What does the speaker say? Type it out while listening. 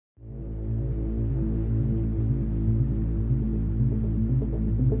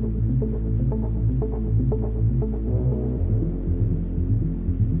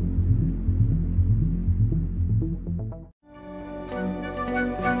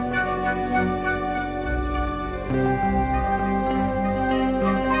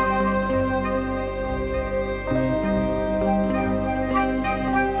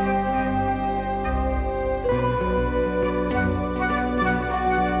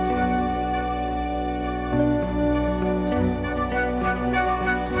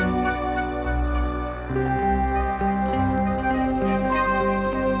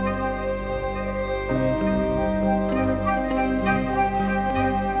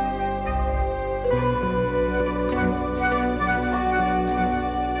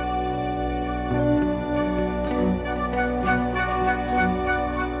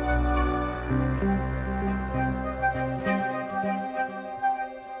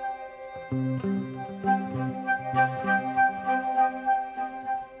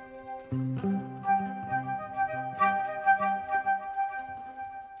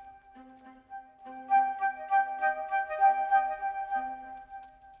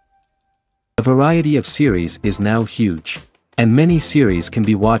The variety of series is now huge. And many series can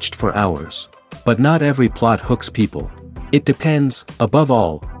be watched for hours. But not every plot hooks people. It depends, above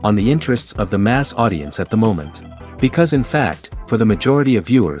all, on the interests of the mass audience at the moment. Because in fact, for the majority of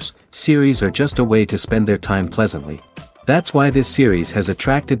viewers, series are just a way to spend their time pleasantly. That's why this series has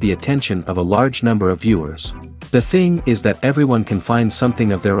attracted the attention of a large number of viewers. The thing is that everyone can find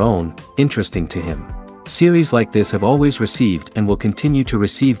something of their own, interesting to him. Series like this have always received and will continue to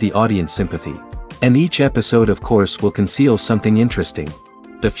receive the audience sympathy. And each episode of course will conceal something interesting.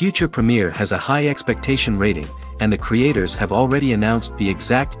 The future premiere has a high expectation rating, and the creators have already announced the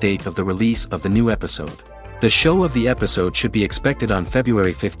exact date of the release of the new episode. The show of the episode should be expected on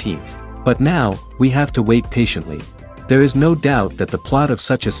February 15th. But now, we have to wait patiently. There is no doubt that the plot of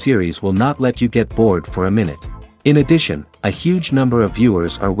such a series will not let you get bored for a minute. In addition, a huge number of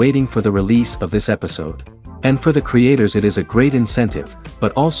viewers are waiting for the release of this episode. And for the creators it is a great incentive,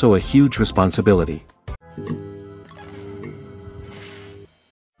 but also a huge responsibility.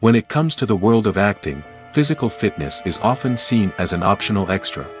 When it comes to the world of acting, physical fitness is often seen as an optional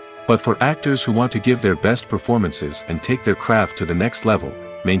extra. But for actors who want to give their best performances and take their craft to the next level,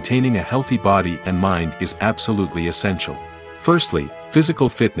 maintaining a healthy body and mind is absolutely essential. Firstly, physical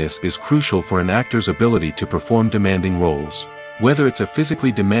fitness is crucial for an actor's ability to perform demanding roles. Whether it's a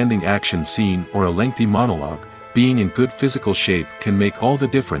physically demanding action scene or a lengthy monologue, being in good physical shape can make all the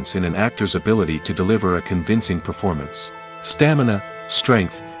difference in an actor's ability to deliver a convincing performance. Stamina,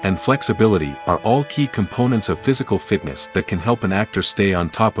 strength, and flexibility are all key components of physical fitness that can help an actor stay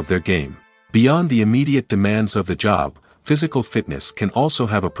on top of their game. Beyond the immediate demands of the job, physical fitness can also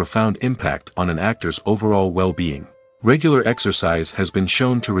have a profound impact on an actor's overall well-being. Regular exercise has been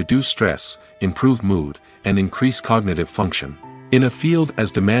shown to reduce stress, improve mood, and increase cognitive function. In a field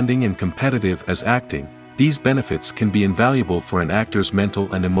as demanding and competitive as acting, these benefits can be invaluable for an actor's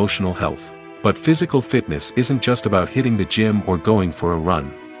mental and emotional health. But physical fitness isn't just about hitting the gym or going for a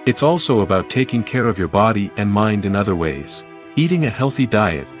run. It's also about taking care of your body and mind in other ways. Eating a healthy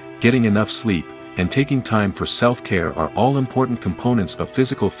diet, getting enough sleep, and taking time for self-care are all important components of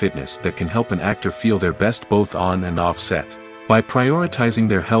physical fitness that can help an actor feel their best both on and off set. By prioritizing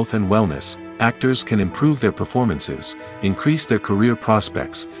their health and wellness, actors can improve their performances, increase their career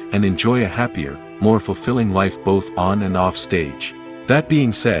prospects, and enjoy a happier, more fulfilling life both on and off stage. That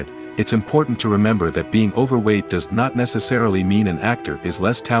being said, it's important to remember that being overweight does not necessarily mean an actor is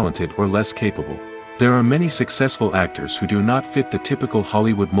less talented or less capable. There are many successful actors who do not fit the typical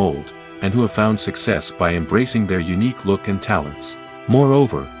Hollywood mold, and who have found success by embracing their unique look and talents.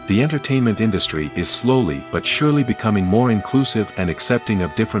 Moreover, the entertainment industry is slowly but surely becoming more inclusive and accepting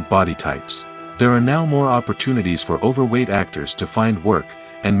of different body types. There are now more opportunities for overweight actors to find work,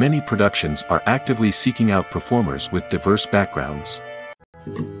 and many productions are actively seeking out performers with diverse backgrounds.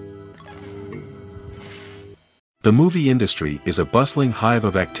 The movie industry is a bustling hive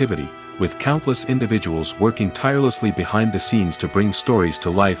of activity, with countless individuals working tirelessly behind the scenes to bring stories to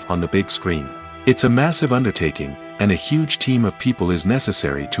life on the big screen. It's a massive undertaking, and a huge team of people is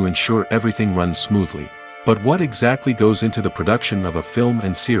necessary to ensure everything runs smoothly. But what exactly goes into the production of a film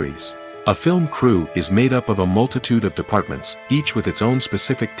and series? A film crew is made up of a multitude of departments, each with its own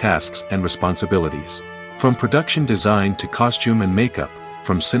specific tasks and responsibilities. From production design to costume and makeup,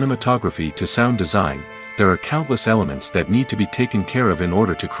 from cinematography to sound design, there are countless elements that need to be taken care of in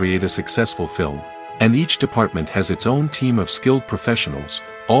order to create a successful film. And each department has its own team of skilled professionals,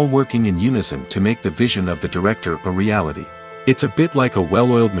 all working in unison to make the vision of the director a reality. It's a bit like a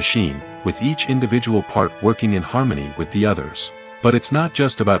well-oiled machine, with each individual part working in harmony with the others. But it's not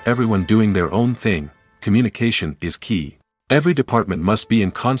just about everyone doing their own thing. Communication is key. Every department must be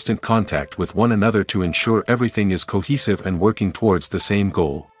in constant contact with one another to ensure everything is cohesive and working towards the same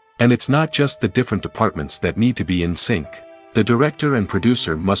goal. And it's not just the different departments that need to be in sync. The director and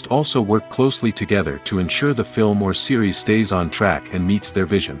producer must also work closely together to ensure the film or series stays on track and meets their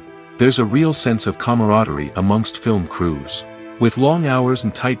vision. There's a real sense of camaraderie amongst film crews. With long hours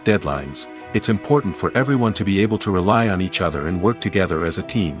and tight deadlines, it's important for everyone to be able to rely on each other and work together as a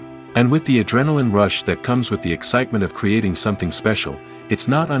team. And with the adrenaline rush that comes with the excitement of creating something special, it's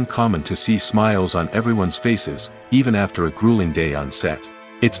not uncommon to see smiles on everyone's faces, even after a grueling day on set.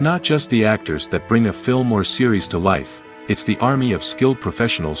 It's not just the actors that bring a film or series to life, it's the army of skilled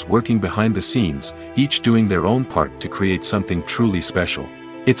professionals working behind the scenes, each doing their own part to create something truly special.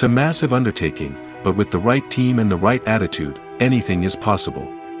 It's a massive undertaking, but with the right team and the right attitude, anything is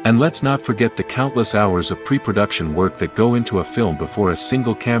possible. And let's not forget the countless hours of pre-production work that go into a film before a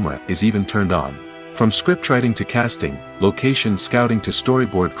single camera is even turned on. From scriptwriting to casting, location scouting to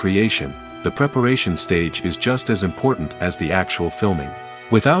storyboard creation, the preparation stage is just as important as the actual filming.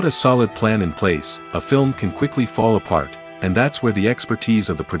 Without a solid plan in place, a film can quickly fall apart, and that's where the expertise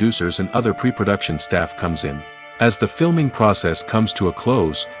of the producers and other pre-production staff comes in. As the filming process comes to a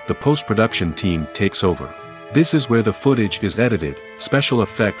close, the post-production team takes over. This is where the footage is edited, special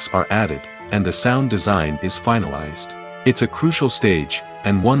effects are added, and the sound design is finalized. It's a crucial stage,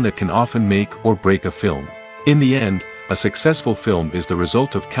 and one that can often make or break a film. In the end, a successful film is the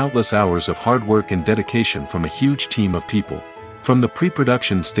result of countless hours of hard work and dedication from a huge team of people. From the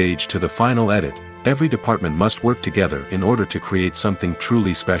pre-production stage to the final edit, every department must work together in order to create something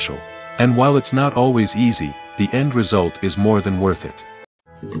truly special. And while it's not always easy, the end result is more than worth it.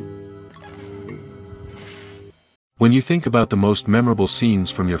 When you think about the most memorable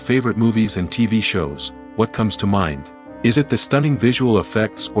scenes from your favorite movies and TV shows, what comes to mind? Is it the stunning visual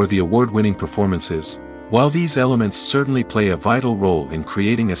effects or the award-winning performances? While these elements certainly play a vital role in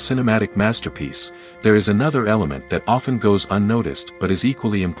creating a cinematic masterpiece, there is another element that often goes unnoticed but is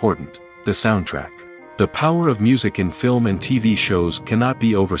equally important: the soundtrack. The power of music in film and TV shows cannot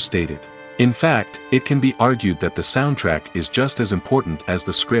be overstated. In fact, it can be argued that the soundtrack is just as important as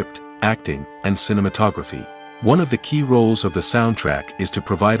the script, acting, and cinematography. One of the key roles of the soundtrack is to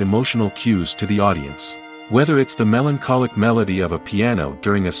provide emotional cues to the audience. Whether it's the melancholic melody of a piano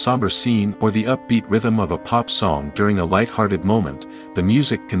during a somber scene or the upbeat rhythm of a pop song during a light-hearted moment, the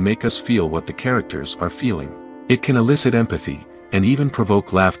music can make us feel what the characters are feeling. It can elicit empathy, and even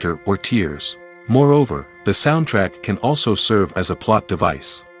provoke laughter or tears. Moreover, the soundtrack can also serve as a plot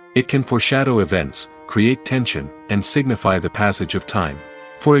device. It can foreshadow events, create tension, and signify the passage of time.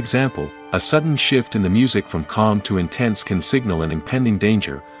 For example, a sudden shift in the music from calm to intense can signal an impending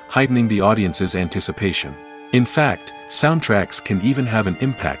danger, heightening the audience's anticipation. In fact, soundtracks can even have an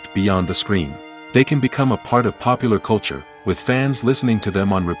impact beyond the screen. They can become a part of popular culture, with fans listening to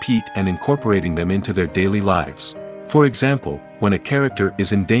them on repeat and incorporating them into their daily lives. For example, when a character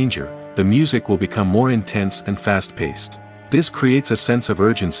is in danger, the music will become more intense and fast-paced. This creates a sense of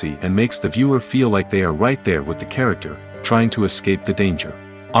urgency and makes the viewer feel like they are right there with the character, trying to escape the danger.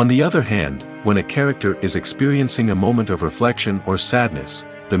 On the other hand, when a character is experiencing a moment of reflection or sadness,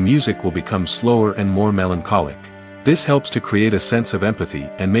 the music will become slower and more melancholic. This helps to create a sense of empathy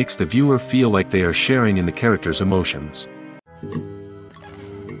and makes the viewer feel like they are sharing in the character's emotions.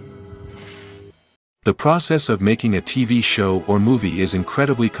 The process of making a TV show or movie is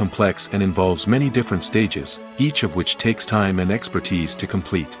incredibly complex and involves many different stages, each of which takes time and expertise to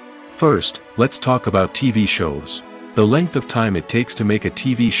complete. First, let's talk about TV shows. The length of time it takes to make a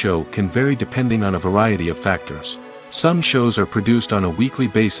TV show can vary depending on a variety of factors. Some shows are produced on a weekly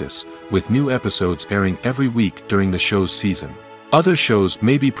basis, with new episodes airing every week during the show's season. Other shows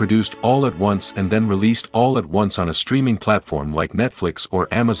may be produced all at once and then released all at once on a streaming platform like Netflix or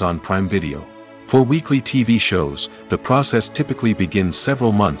Amazon Prime Video. For weekly TV shows, the process typically begins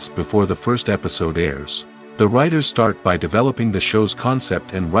several months before the first episode airs. The writers start by developing the show's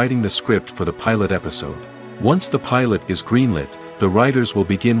concept and writing the script for the pilot episode. Once the pilot is greenlit, the writers will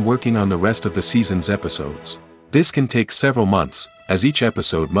begin working on the rest of the season's episodes. This can take several months, as each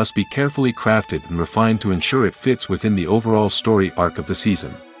episode must be carefully crafted and refined to ensure it fits within the overall story arc of the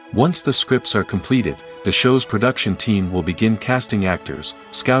season. Once the scripts are completed, the show's production team will begin casting actors,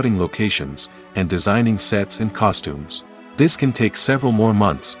 scouting locations, and designing sets and costumes. This can take several more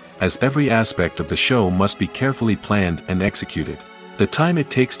months, as every aspect of the show must be carefully planned and executed. The time it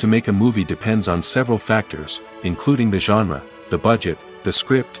takes to make a movie depends on several factors, including the genre, the budget, the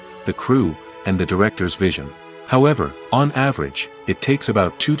script, the crew, and the director's vision. However, on average, it takes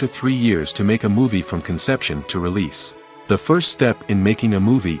about 2 to 3 years to make a movie from conception to release. The first step in making a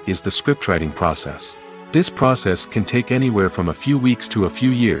movie is the scriptwriting process. This process can take anywhere from a few weeks to a few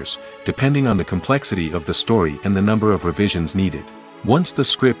years, depending on the complexity of the story and the number of revisions needed. Once the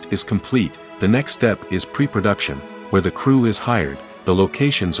script is complete, the next step is pre-production, where the crew is hired, the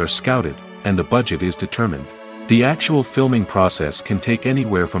locations are scouted, and the budget is determined. The actual filming process can take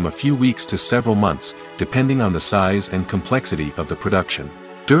anywhere from a few weeks to several months, depending on the size and complexity of the production.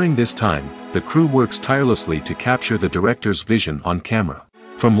 During this time, the crew works tirelessly to capture the director's vision on camera.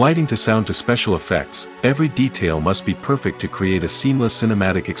 From lighting to sound to special effects, every detail must be perfect to create a seamless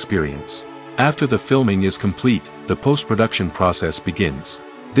cinematic experience. After the filming is complete, the post-production process begins.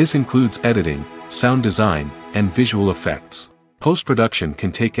 This includes editing, sound design, and visual effects. Post-production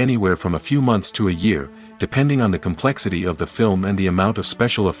can take anywhere from a few months to a year, depending on the complexity of the film and the amount of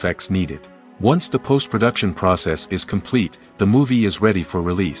special effects needed. Once the post-production process is complete, the movie is ready for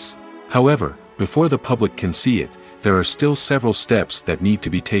release. However, before the public can see it, there are still several steps that need to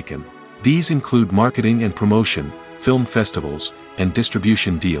be taken. These include marketing and promotion, film festivals, and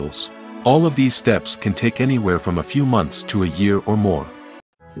distribution deals. All of these steps can take anywhere from a few months to a year or more.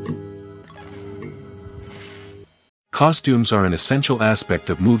 Costumes are an essential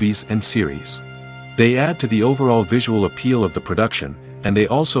aspect of movies and series. They add to the overall visual appeal of the production, and they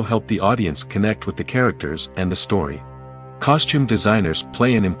also help the audience connect with the characters and the story. Costume designers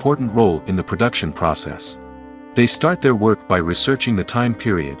play an important role in the production process. They start their work by researching the time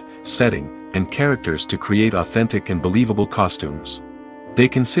period, setting, and characters to create authentic and believable costumes. They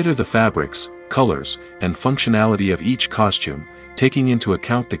consider the fabrics, colors, and functionality of each costume, taking into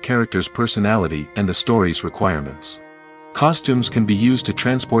account the character's personality and the story's requirements. Costumes can be used to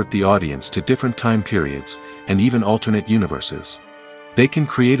transport the audience to different time periods, and even alternate universes. They can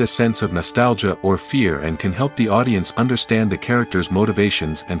create a sense of nostalgia or fear and can help the audience understand the character's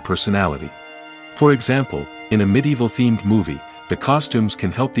motivations and personality. For example, in a medieval-themed movie, the costumes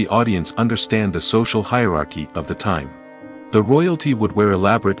can help the audience understand the social hierarchy of the time. The royalty would wear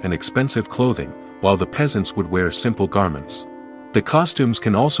elaborate and expensive clothing, while the peasants would wear simple garments. The costumes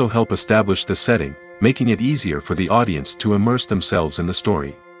can also help establish the setting, making it easier for the audience to immerse themselves in the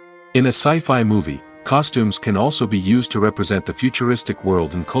story. In a sci-fi movie, costumes can also be used to represent the futuristic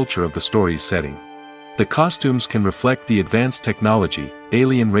world and culture of the story's setting. The costumes can reflect the advanced technology,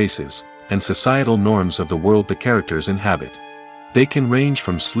 alien races, and societal norms of the world the characters inhabit. They can range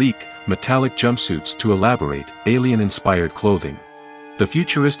from sleek, metallic jumpsuits to elaborate, alien-inspired clothing. The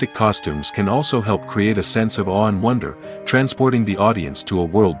futuristic costumes can also help create a sense of awe and wonder, transporting the audience to a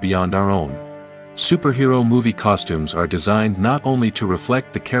world beyond our own. Superhero movie costumes are designed not only to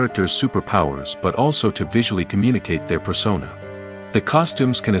reflect the character's superpowers but also to visually communicate their persona. The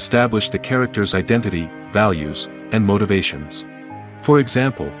costumes can establish the character's identity, values, and motivations. For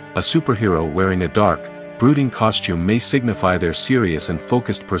example, a superhero wearing a dark, brooding costume may signify their serious and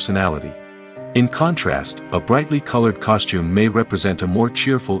focused personality. In contrast, a brightly colored costume may represent a more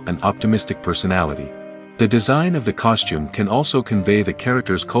cheerful and optimistic personality. The design of the costume can also convey the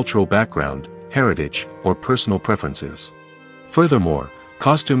character's cultural background, heritage, or personal preferences. Furthermore,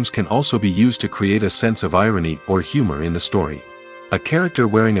 costumes can also be used to create a sense of irony or humor in the story. A character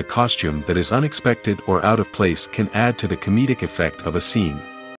wearing a costume that is unexpected or out of place can add to the comedic effect of a scene.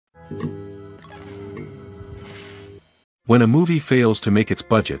 When a movie fails to make its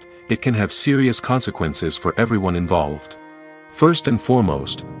budget, it can have serious consequences for everyone involved. First and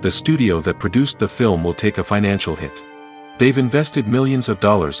foremost, the studio that produced the film will take a financial hit. They've invested millions of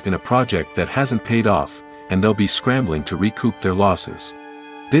dollars in a project that hasn't paid off, and they'll be scrambling to recoup their losses.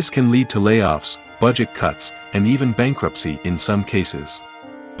 This can lead to layoffs, budget cuts, and even bankruptcy in some cases.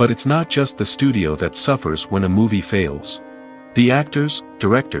 But it's not just the studio that suffers when a movie fails. The actors,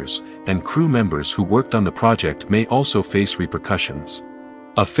 directors, and crew members who worked on the project may also face repercussions.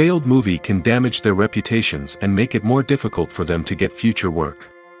 A failed movie can damage their reputations and make it more difficult for them to get future work.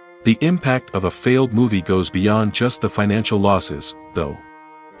 The impact of a failed movie goes beyond just the financial losses, though.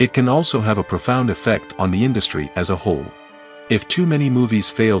 It can also have a profound effect on the industry as a whole. If too many movies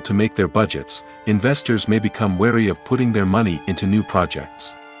fail to make their budgets, investors may become wary of putting their money into new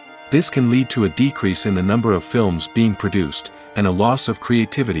projects. This can lead to a decrease in the number of films being produced, and a loss of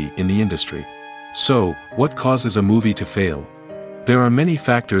creativity in the industry. So, what causes a movie to fail? There are many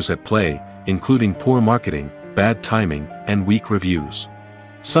factors at play, including poor marketing, bad timing, and weak reviews.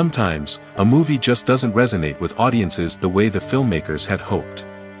 Sometimes, a movie just doesn't resonate with audiences the way the filmmakers had hoped.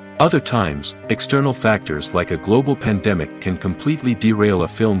 Other times, external factors like a global pandemic can completely derail a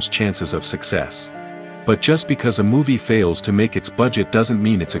film's chances of success. But just because a movie fails to make its budget doesn't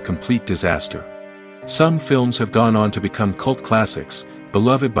mean it's a complete disaster. Some films have gone on to become cult classics,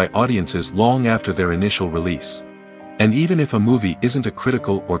 beloved by audiences long after their initial release. And even if a movie isn't a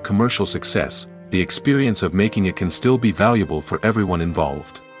critical or commercial success, the experience of making it can still be valuable for everyone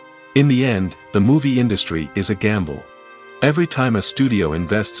involved. In the end, the movie industry is a gamble. Every time a studio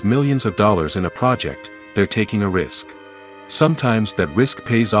invests millions of dollars in a project, they're taking a risk. Sometimes that risk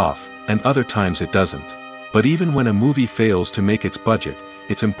pays off, and other times it doesn't. But even when a movie fails to make its budget,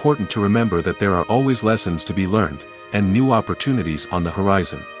 it's important to remember that there are always lessons to be learned, and new opportunities on the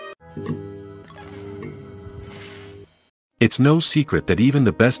horizon. It's no secret that even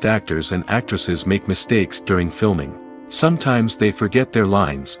the best actors and actresses make mistakes during filming. Sometimes they forget their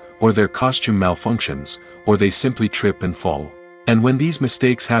lines, or their costume malfunctions, or they simply trip and fall. And when these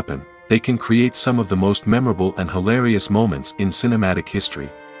mistakes happen, they can create some of the most memorable and hilarious moments in cinematic history.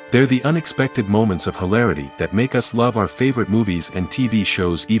 They're the unexpected moments of hilarity that make us love our favorite movies and TV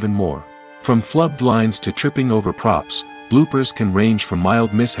shows even more. From flubbed lines to tripping over props, bloopers can range from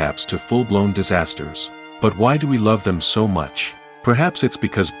mild mishaps to full-blown disasters. But why do we love them so much? Perhaps it's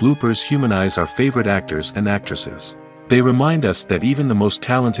because bloopers humanize our favorite actors and actresses. They remind us that even the most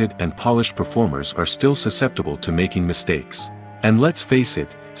talented and polished performers are still susceptible to making mistakes. And let's face it,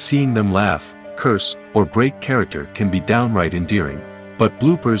 seeing them laugh, curse, or break character can be downright endearing. But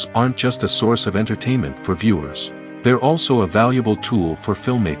bloopers aren't just a source of entertainment for viewers. They're also a valuable tool for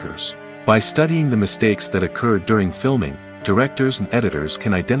filmmakers. By studying the mistakes that occurred during filming, directors and editors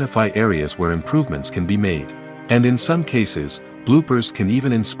can identify areas where improvements can be made. And in some cases, bloopers can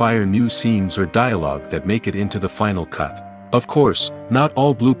even inspire new scenes or dialogue that make it into the final cut. Of course, not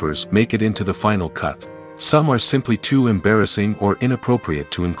all bloopers make it into the final cut. Some are simply too embarrassing or inappropriate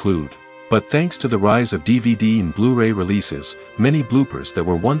to include. But thanks to the rise of DVD and Blu-ray releases, many bloopers that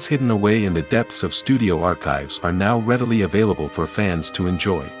were once hidden away in the depths of studio archives are now readily available for fans to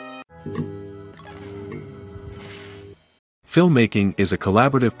enjoy. Filmmaking is a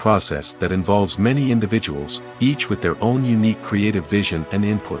collaborative process that involves many individuals, each with their own unique creative vision and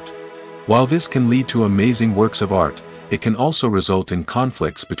input. While this can lead to amazing works of art, it can also result in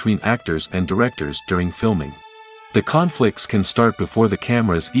conflicts between actors and directors during filming. The conflicts can start before the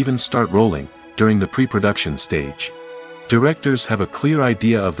cameras even start rolling, during the pre-production stage. Directors have a clear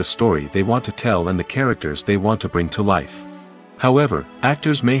idea of the story they want to tell and the characters they want to bring to life. However,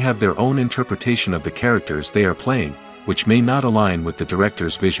 actors may have their own interpretation of the characters they are playing, which may not align with the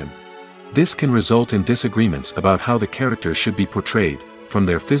director's vision. This can result in disagreements about how the character should be portrayed, from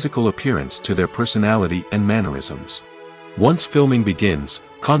their physical appearance to their personality and mannerisms. Once filming begins,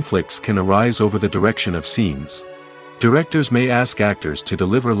 conflicts can arise over the direction of scenes. Directors may ask actors to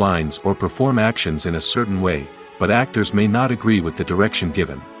deliver lines or perform actions in a certain way, but actors may not agree with the direction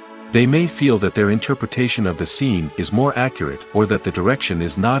given. They may feel that their interpretation of the scene is more accurate or that the direction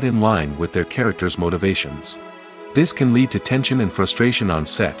is not in line with their character's motivations. This can lead to tension and frustration on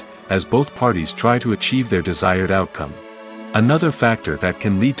set, as both parties try to achieve their desired outcome. Another factor that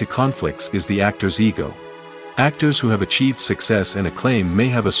can lead to conflicts is the actor's ego. Actors who have achieved success and acclaim may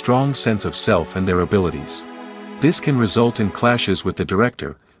have a strong sense of self and their abilities. This can result in clashes with the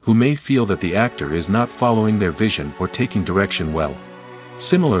director, who may feel that the actor is not following their vision or taking direction well.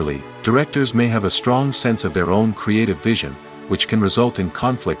 Similarly, directors may have a strong sense of their own creative vision, which can result in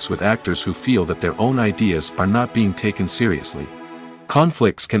conflicts with actors who feel that their own ideas are not being taken seriously.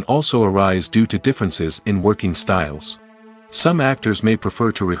 Conflicts can also arise due to differences in working styles. Some actors may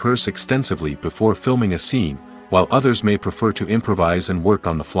prefer to rehearse extensively before filming a scene, while others may prefer to improvise and work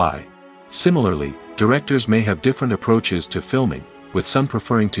on the fly. Similarly, directors may have different approaches to filming, with some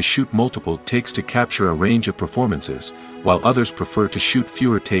preferring to shoot multiple takes to capture a range of performances, while others prefer to shoot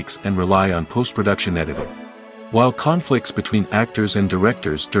fewer takes and rely on post-production editing. While conflicts between actors and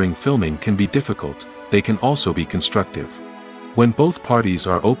directors during filming can be difficult, they can also be constructive. When both parties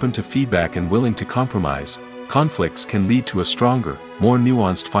are open to feedback and willing to compromise, conflicts can lead to a stronger, more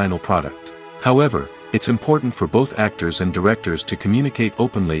nuanced final product. However, it's important for both actors and directors to communicate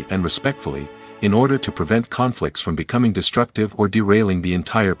openly and respectfully, in order to prevent conflicts from becoming destructive or derailing the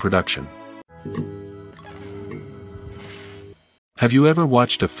entire production. Have you ever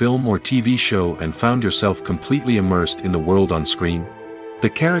watched a film or TV show and found yourself completely immersed in the world on screen? The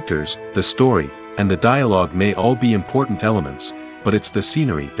characters, the story, and the dialogue may all be important elements, but it's the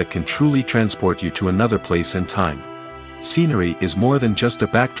scenery that can truly transport you to another place and time. Scenery is more than just a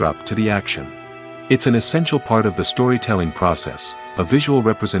backdrop to the action. It's an essential part of the storytelling process, a visual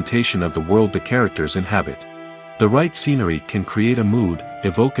representation of the world the characters inhabit. The right scenery can create a mood,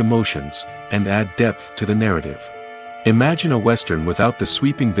 evoke emotions, and add depth to the narrative. Imagine a Western without the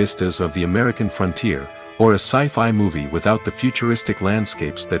sweeping vistas of the American frontier, or a sci-fi movie without the futuristic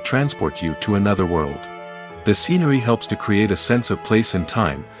landscapes that transport you to another world. The scenery helps to create a sense of place and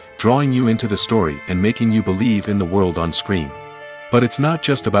time, drawing you into the story and making you believe in the world on screen. But it's not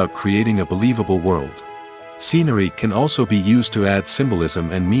just about creating a believable world. Scenery can also be used to add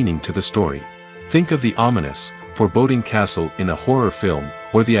symbolism and meaning to the story. Think of the ominous, foreboding castle in a horror film,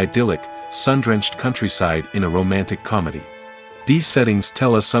 or the idyllic, sun-drenched countryside in a romantic comedy. These settings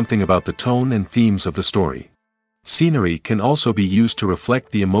tell us something about the tone and themes of the story. Scenery can also be used to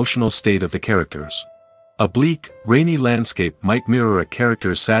reflect the emotional state of the characters. A bleak, rainy landscape might mirror a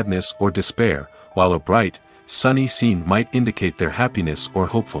character's sadness or despair, while a bright, sunny scene might indicate their happiness or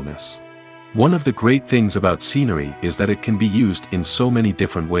hopefulness. One of the great things about scenery is that it can be used in so many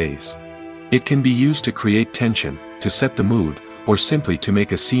different ways. It can be used to create tension, to set the mood, or simply to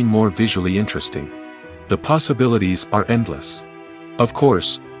make a scene more visually interesting. The possibilities are endless. Of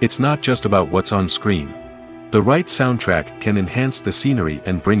course, it's not just about what's on screen. The right soundtrack can enhance the scenery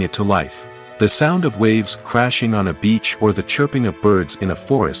and bring it to life. The sound of waves crashing on a beach or the chirping of birds in a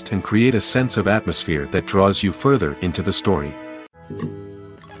forest can create a sense of atmosphere that draws you further into the story.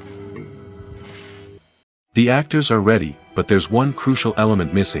 The actors are ready, but there's one crucial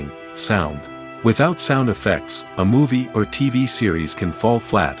element missing: sound. Without sound effects, a movie or TV series can fall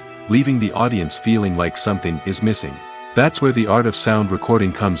flat, leaving the audience feeling like something is missing. That's where the art of sound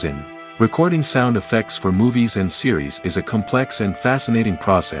recording comes in. Recording sound effects for movies and series is a complex and fascinating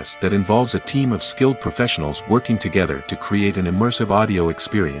process that involves a team of skilled professionals working together to create an immersive audio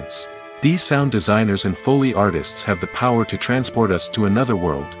experience. These sound designers and Foley artists have the power to transport us to another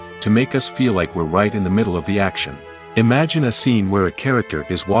world, to make us feel like we're right in the middle of the action. Imagine a scene where a character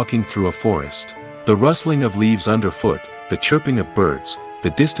is walking through a forest. The rustling of leaves underfoot, the chirping of birds, the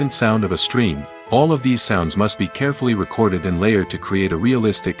distant sound of a stream, all of these sounds must be carefully recorded and layered to create a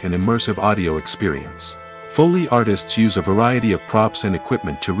realistic and immersive audio experience. Foley artists use a variety of props and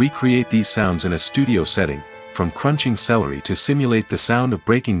equipment to recreate these sounds in a studio setting, from crunching celery to simulate the sound of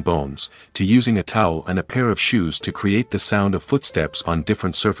breaking bones, to using a towel and a pair of shoes to create the sound of footsteps on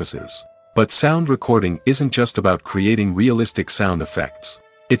different surfaces. But sound recording isn't just about creating realistic sound effects.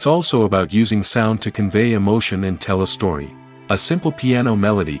 It's also about using sound to convey emotion and tell a story. A simple piano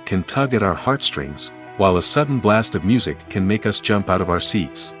melody can tug at our heartstrings, while a sudden blast of music can make us jump out of our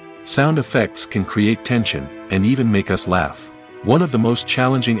seats. Sound effects can create tension, and even make us laugh. One of the most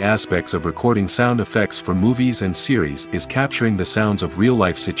challenging aspects of recording sound effects for movies and series is capturing the sounds of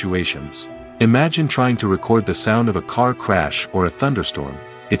real-life situations. Imagine trying to record the sound of a car crash or a thunderstorm.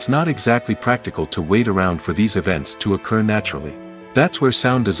 It's not exactly practical to wait around for these events to occur naturally. That's where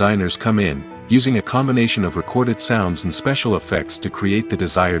sound designers come in, using a combination of recorded sounds and special effects to create the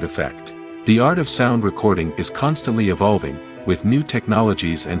desired effect. The art of sound recording is constantly evolving, with new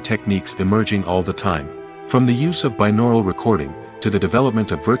technologies and techniques emerging all the time. From the use of binaural recording, to the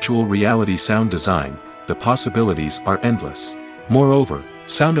development of virtual reality sound design, the possibilities are endless. Moreover,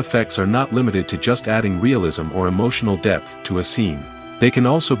 sound effects are not limited to just adding realism or emotional depth to a scene. They can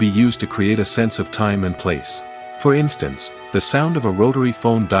also be used to create a sense of time and place. For instance, the sound of a rotary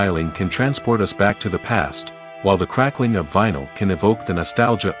phone dialing can transport us back to the past, while the crackling of vinyl can evoke the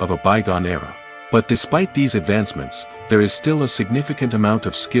nostalgia of a bygone era. But despite these advancements, there is still a significant amount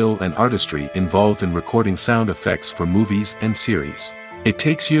of skill and artistry involved in recording sound effects for movies and series. It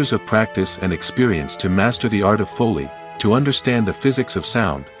takes years of practice and experience to master the art of Foley, to understand the physics of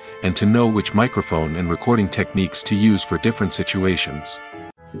sound, and to know which microphone and recording techniques to use for different situations.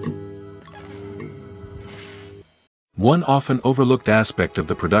 One often overlooked aspect of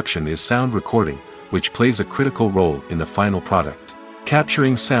the production is sound recording, which plays a critical role in the final product.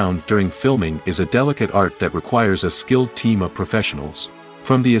 Capturing sound during filming is a delicate art that requires a skilled team of professionals.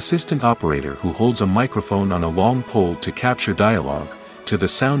 From the assistant operator who holds a microphone on a long pole to capture dialogue, to the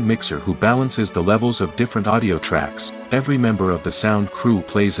sound mixer who balances the levels of different audio tracks, every member of the sound crew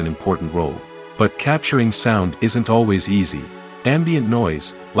plays an important role. But capturing sound isn't always easy. Ambient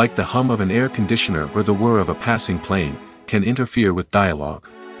noise, like the hum of an air conditioner or the whir of a passing plane, can interfere with dialogue.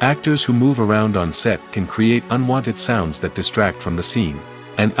 Actors who move around on set can create unwanted sounds that distract from the scene.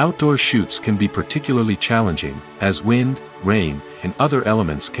 And outdoor shoots can be particularly challenging, as wind, rain, and other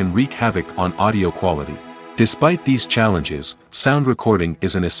elements can wreak havoc on audio quality. Despite these challenges, sound recording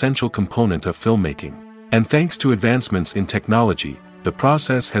is an essential component of filmmaking. And thanks to advancements in technology, the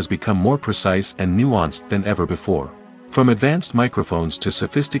process has become more precise and nuanced than ever before. From advanced microphones to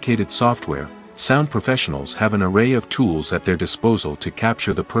sophisticated software, sound professionals have an array of tools at their disposal to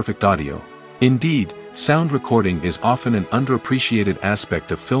capture the perfect audio. Indeed, sound recording is often an underappreciated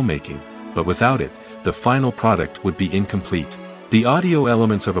aspect of filmmaking, but without it, the final product would be incomplete. The audio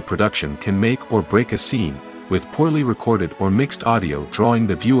elements of a production can make or break a scene, with poorly recorded or mixed audio drawing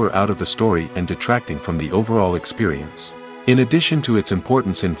the viewer out of the story and detracting from the overall experience. In addition to its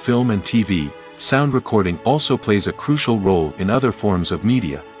importance in film and TV, sound recording also plays a crucial role in other forms of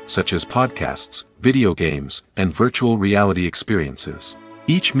media, such as podcasts, video games, and virtual reality experiences.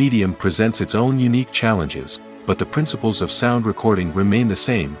 Each medium presents its own unique challenges, but the principles of sound recording remain the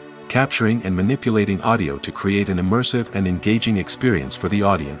same, capturing and manipulating audio to create an immersive and engaging experience for the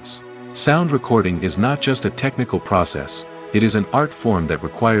audience. Sound recording is not just a technical process, it is an art form that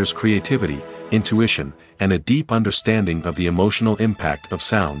requires creativity, intuition, and a deep understanding of the emotional impact of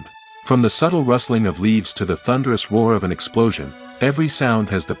sound. From the subtle rustling of leaves to the thunderous roar of an explosion, every sound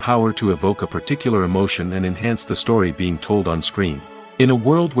has the power to evoke a particular emotion and enhance the story being told on screen. In a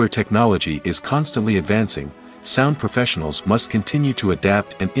world where technology is constantly advancing, sound professionals must continue to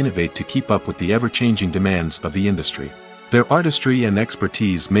adapt and innovate to keep up with the ever-changing demands of the industry. Their artistry and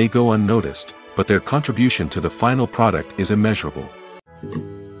expertise may go unnoticed, but their contribution to the final product is immeasurable.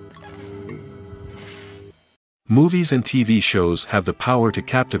 Movies and TV shows have the power to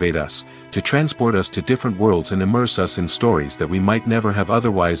captivate us, to transport us to different worlds and immerse us in stories that we might never have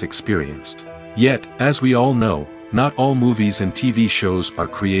otherwise experienced. Yet, as we all know, not all movies and TV shows are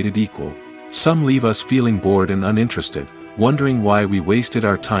created equal. Some leave us feeling bored and uninterested, wondering why we wasted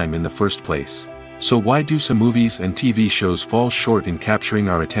our time in the first place. So why do some movies and TV shows fall short in capturing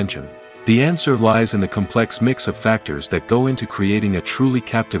our attention? The answer lies in the complex mix of factors that go into creating a truly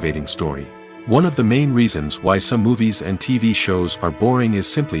captivating story. One of the main reasons why some movies and TV shows are boring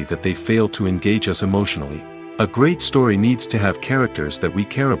is simply that they fail to engage us emotionally. A great story needs to have characters that we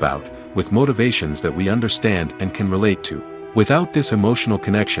care about, with motivations that we understand and can relate to. Without this emotional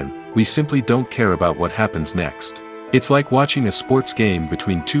connection, we simply don't care about what happens next. It's like watching a sports game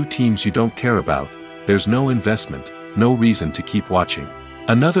between two teams you don't care about. There's no investment, no reason to keep watching.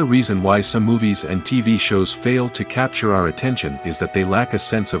 Another reason why some movies and TV shows fail to capture our attention is that they lack a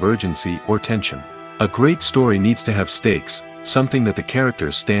sense of urgency or tension. A great story needs to have stakes, something that the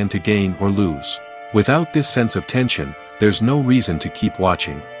characters stand to gain or lose. Without this sense of tension, there's no reason to keep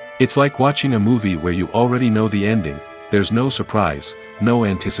watching. It's like watching a movie where you already know the ending. There's no surprise, no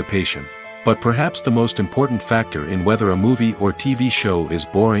anticipation. But perhaps the most important factor in whether a movie or TV show is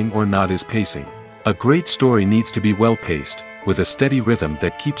boring or not is pacing. A great story needs to be well-paced, with a steady rhythm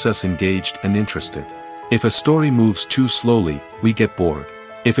that keeps us engaged and interested. If a story moves too slowly, we get bored.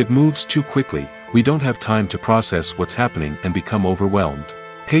 If it moves too quickly, we don't have time to process what's happening and become overwhelmed.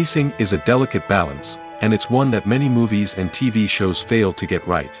 Pacing is a delicate balance, and it's one that many movies and TV shows fail to get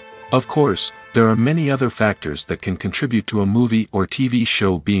right. Of course, there are many other factors that can contribute to a movie or TV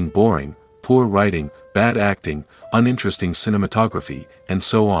show being boring: poor writing, bad acting, uninteresting cinematography, and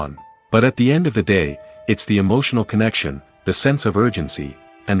so on. But at the end of the day, it's the emotional connection, the sense of urgency,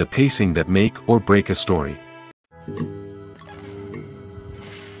 and the pacing that make or break a story.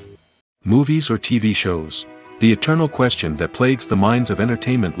 Movies or TV shows? The eternal question that plagues the minds of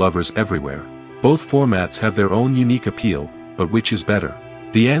entertainment lovers everywhere. Both formats have their own unique appeal, but which is better?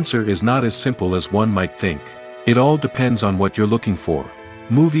 The answer is not as simple as one might think. It all depends on what you're looking for.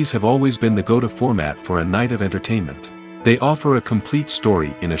 Movies have always been the go-to format for a night of entertainment. They offer a complete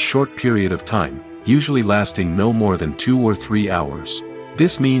story in a short period of time, usually lasting no more than 2 or 3 hours.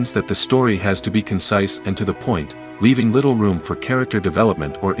 This means that the story has to be concise and to the point, leaving little room for character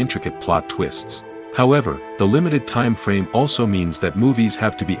development or intricate plot twists. However, the limited time frame also means that movies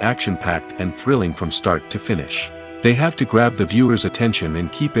have to be action-packed and thrilling from start to finish. They have to grab the viewer's attention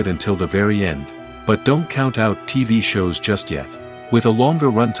and keep it until the very end. But don't count out TV shows just yet. With a longer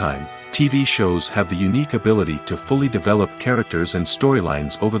runtime, TV shows have the unique ability to fully develop characters and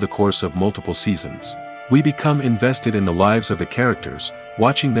storylines over the course of multiple seasons. We become invested in the lives of the characters,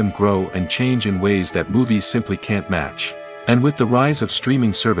 watching them grow and change in ways that movies simply can't match. And with the rise of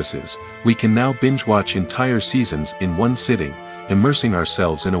streaming services, we can now binge-watch entire seasons in one sitting, immersing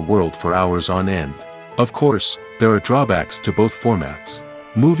ourselves in a world for hours on end. Of course, there are drawbacks to both formats.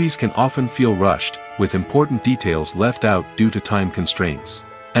 Movies can often feel rushed, with important details left out due to time constraints.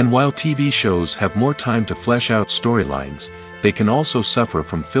 And while TV shows have more time to flesh out storylines, they can also suffer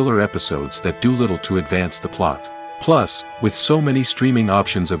from filler episodes that do little to advance the plot. Plus, with so many streaming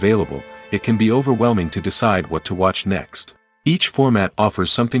options available, it can be overwhelming to decide what to watch next. Each format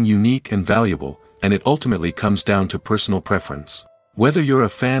offers something unique and valuable, and it ultimately comes down to personal preference. Whether you're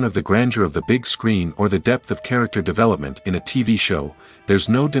a fan of the grandeur of the big screen or the depth of character development in a TV show, there's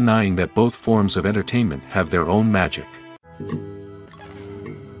no denying that both forms of entertainment have their own magic.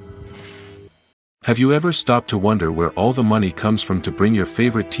 Have you ever stopped to wonder where all the money comes from to bring your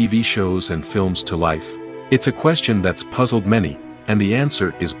favorite TV shows and films to life? It's a question that's puzzled many, and the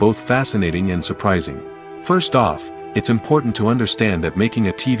answer is both fascinating and surprising. First off, it's important to understand that making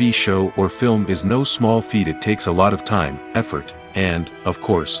a TV show or film is no small feat. It takes a lot of time, effort, and, of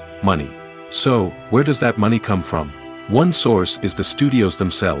course, money. So, where does that money come from? One source is the studios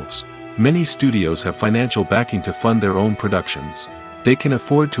themselves. Many studios have financial backing to fund their own productions. They can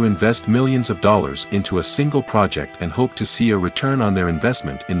afford to invest millions of dollars into a single project and hope to see a return on their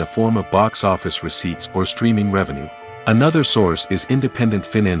investment in the form of box office receipts or streaming revenue. Another source is independent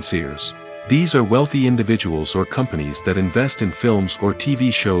financiers. These are wealthy individuals or companies that invest in films or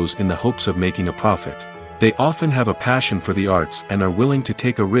TV shows in the hopes of making a profit. They often have a passion for the arts and are willing to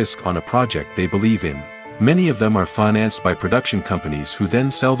take a risk on a project they believe in. Many of them are financed by production companies who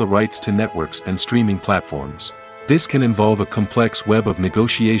then sell the rights to networks and streaming platforms. This can involve a complex web of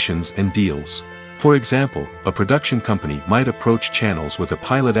negotiations and deals. For example, a production company might approach channels with a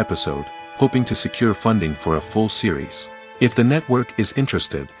pilot episode, hoping to secure funding for a full series. If the network is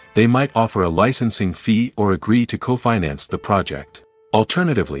interested, they might offer a licensing fee or agree to co-finance the project.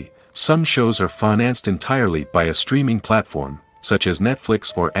 Alternatively, some shows are financed entirely by a streaming platform, such as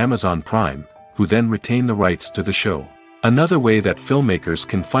Netflix or Amazon Prime, who then retain the rights to the show. Another way that filmmakers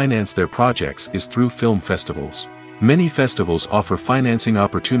can finance their projects is through film festivals. Many festivals offer financing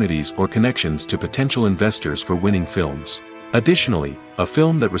opportunities or connections to potential investors for winning films. Additionally, a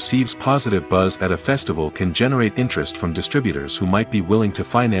film that receives positive buzz at a festival can generate interest from distributors who might be willing to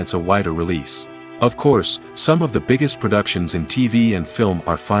finance a wider release. Of course, some of the biggest productions in TV and film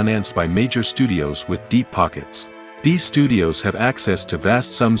are financed by major studios with deep pockets. These studios have access to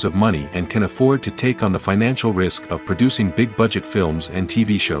vast sums of money and can afford to take on the financial risk of producing big-budget films and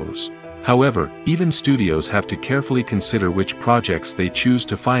TV shows. However, even studios have to carefully consider which projects they choose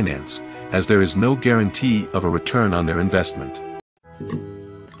to finance, as there is no guarantee of a return on their investment.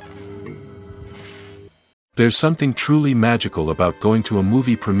 There's something truly magical about going to a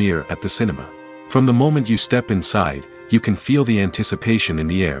movie premiere at the cinema. From the moment you step inside, you can feel the anticipation in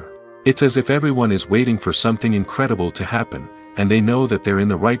the air. It's as if everyone is waiting for something incredible to happen, and they know that they're in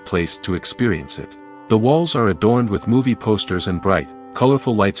the right place to experience it. The walls are adorned with movie posters and bright,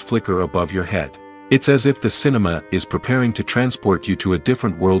 colorful lights flicker above your head. It's as if the cinema is preparing to transport you to a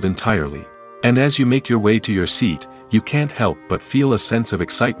different world entirely. And as you make your way to your seat, you can't help but feel a sense of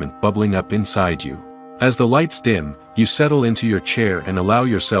excitement bubbling up inside you. As the lights dim, you settle into your chair and allow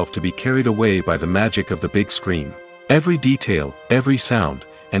yourself to be carried away by the magic of the big screen. Every detail, every sound,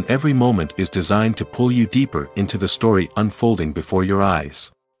 and every moment is designed to pull you deeper into the story unfolding before your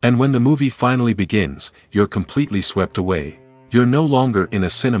eyes. And when the movie finally begins, you're completely swept away. You're no longer in a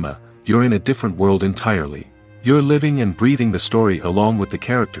cinema, you're in a different world entirely. You're living and breathing the story along with the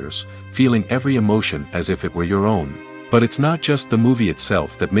characters, feeling every emotion as if it were your own. But it's not just the movie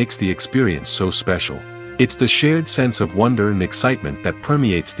itself that makes the experience so special. It's the shared sense of wonder and excitement that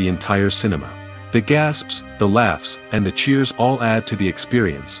permeates the entire cinema. The gasps, the laughs, and the cheers all add to the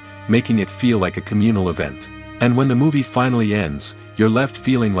experience, making it feel like a communal event. And when the movie finally ends, you're left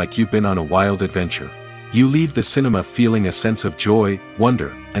feeling like you've been on a wild adventure. You leave the cinema feeling a sense of joy,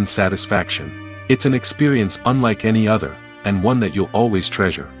 wonder, and satisfaction. It's an experience unlike any other, and one that you'll always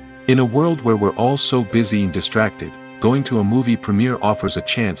treasure. In a world where we're all so busy and distracted, going to a movie premiere offers a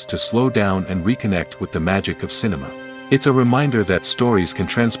chance to slow down and reconnect with the magic of cinema. It's a reminder that stories can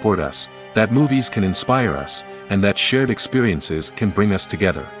transport us, that movies can inspire us, and that shared experiences can bring us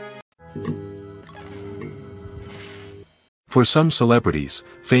together. For some celebrities,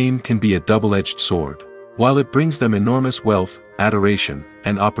 fame can be a double-edged sword. While it brings them enormous wealth, adoration,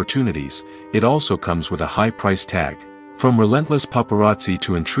 and opportunities, it also comes with a high price tag. From relentless paparazzi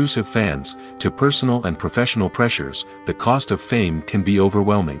to intrusive fans, to personal and professional pressures, the cost of fame can be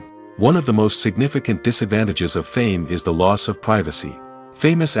overwhelming. One of the most significant disadvantages of fame is the loss of privacy.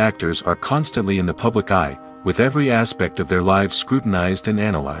 Famous actors are constantly in the public eye, with every aspect of their lives scrutinized and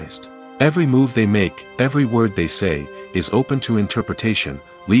analyzed. Every move they make, every word they say, is open to interpretation,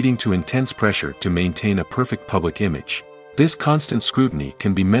 leading to intense pressure to maintain a perfect public image. This constant scrutiny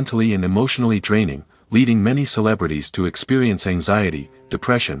can be mentally and emotionally draining, leading many celebrities to experience anxiety,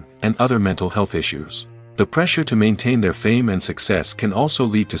 depression, and other mental health issues. The pressure to maintain their fame and success can also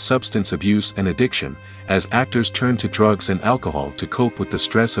lead to substance abuse and addiction, as actors turn to drugs and alcohol to cope with the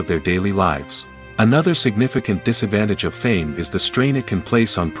stress of their daily lives. Another significant disadvantage of fame is the strain it can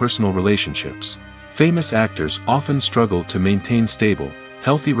place on personal relationships. Famous actors often struggle to maintain stable,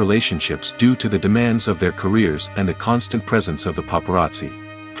 healthy relationships due to the demands of their careers and the constant presence of the paparazzi.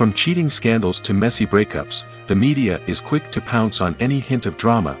 From cheating scandals to messy breakups, the media is quick to pounce on any hint of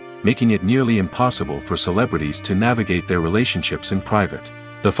drama, making it nearly impossible for celebrities to navigate their relationships in private.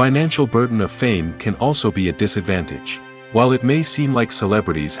 The financial burden of fame can also be a disadvantage. While it may seem like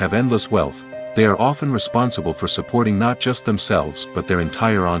celebrities have endless wealth, they are often responsible for supporting not just themselves but their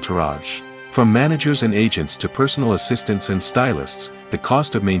entire entourage. From managers and agents to personal assistants and stylists, the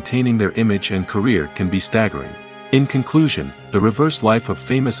cost of maintaining their image and career can be staggering. In conclusion, the reverse life of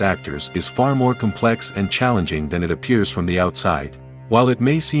famous actors is far more complex and challenging than it appears from the outside. While it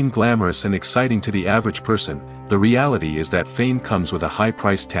may seem glamorous and exciting to the average person, the reality is that fame comes with a high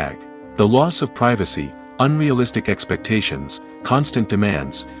price tag. The loss of privacy, unrealistic expectations, constant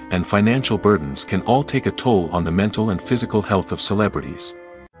demands, and financial burdens can all take a toll on the mental and physical health of celebrities.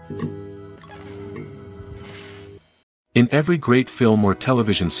 In every great film or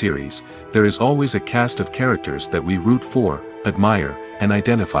television series, there is always a cast of characters that we root for, admire, and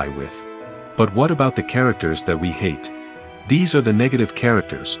identify with. But what about the characters that we hate? These are the negative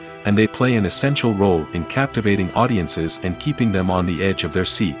characters, and they play an essential role in captivating audiences and keeping them on the edge of their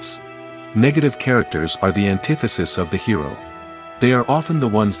seats. Negative characters are the antithesis of the hero. They are often the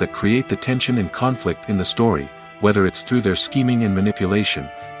ones that create the tension and conflict in the story, whether it's through their scheming and manipulation,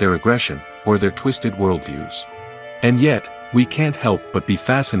 their aggression, or their twisted worldviews. And yet, we can't help but be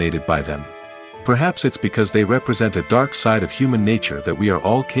fascinated by them. Perhaps it's because they represent a dark side of human nature that we are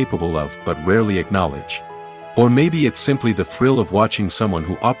all capable of but rarely acknowledge. Or maybe it's simply the thrill of watching someone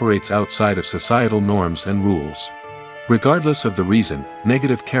who operates outside of societal norms and rules. Regardless of the reason,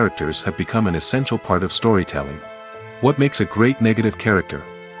 negative characters have become an essential part of storytelling. What makes a great negative character?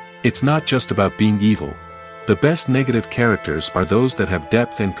 It's not just about being evil. The best negative characters are those that have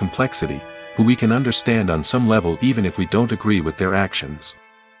depth and complexity, who we can understand on some level even if we don't agree with their actions.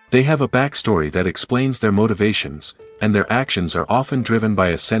 They have a backstory that explains their motivations, and their actions are often driven by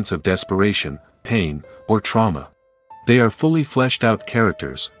a sense of desperation, pain, or trauma. They are fully fleshed out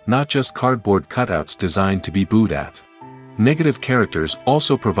characters, not just cardboard cutouts designed to be booed at. Negative characters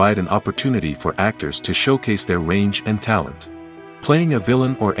also provide an opportunity for actors to showcase their range and talent. Playing a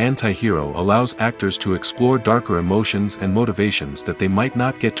villain or anti-hero allows actors to explore darker emotions and motivations that they might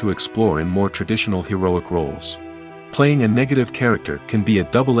not get to explore in more traditional heroic roles. Playing a negative character can be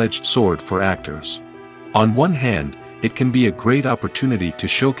a double-edged sword for actors. On one hand, it can be a great opportunity to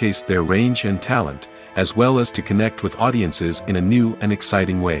showcase their range and talent, as well as to connect with audiences in a new and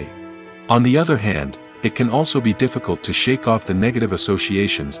exciting way. On the other hand, it can also be difficult to shake off the negative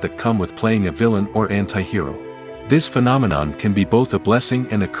associations that come with playing a villain or anti-hero. This phenomenon can be both a blessing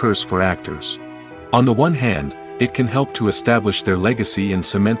and a curse for actors. On the one hand, it can help to establish their legacy and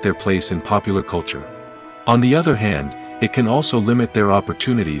cement their place in popular culture. On the other hand, it can also limit their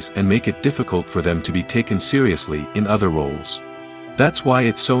opportunities and make it difficult for them to be taken seriously in other roles. That's why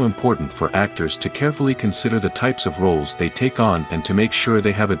it's so important for actors to carefully consider the types of roles they take on and to make sure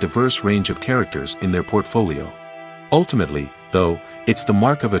they have a diverse range of characters in their portfolio. Ultimately, though, it's the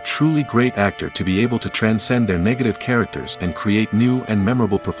mark of a truly great actor to be able to transcend their negative characters and create new and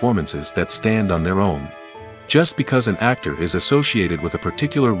memorable performances that stand on their own. Just because an actor is associated with a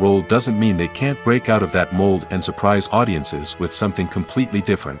particular role doesn't mean they can't break out of that mold and surprise audiences with something completely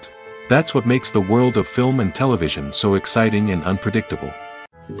different. That's what makes the world of film and television so exciting and unpredictable.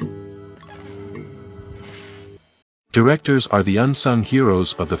 Directors are the unsung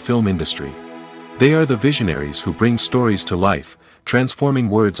heroes of the film industry. They are the visionaries who bring stories to life, transforming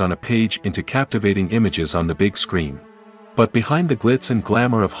words on a page into captivating images on the big screen. But behind the glitz and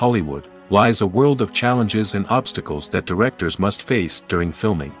glamour of Hollywood lies a world of challenges and obstacles that directors must face during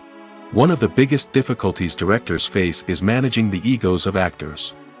filming. One of the biggest difficulties directors face is managing the egos of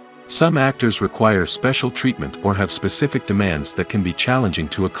actors. Some actors require special treatment or have specific demands that can be challenging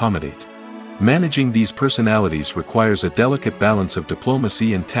to accommodate. Managing these personalities requires a delicate balance of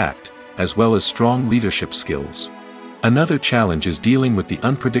diplomacy and tact, as well as strong leadership skills. Another challenge is dealing with the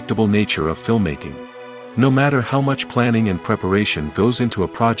unpredictable nature of filmmaking. No matter how much planning and preparation goes into a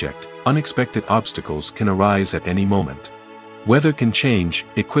project, unexpected obstacles can arise at any moment. Weather can change,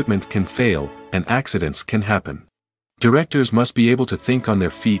 equipment can fail, and accidents can happen. Directors must be able to think on their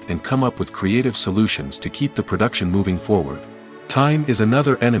feet and come up with creative solutions to keep the production moving forward. Time is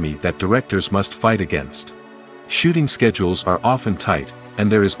another enemy that directors must fight against. Shooting schedules are often tight,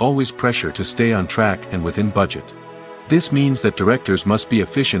 and there is always pressure to stay on track and within budget. This means that directors must be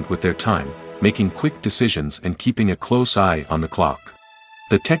efficient with their time, making quick decisions and keeping a close eye on the clock.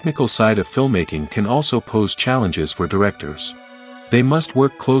 The technical side of filmmaking can also pose challenges for directors. They must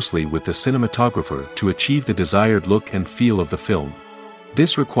work closely with the cinematographer to achieve the desired look and feel of the film.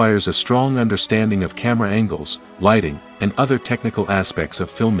 This requires a strong understanding of camera angles, lighting, and other technical aspects of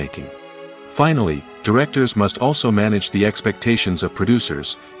filmmaking. Finally, directors must also manage the expectations of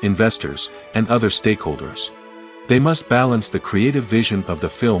producers, investors, and other stakeholders. They must balance the creative vision of the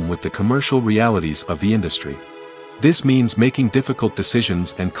film with the commercial realities of the industry. This means making difficult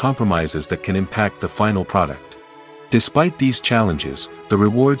decisions and compromises that can impact the final product. Despite these challenges, the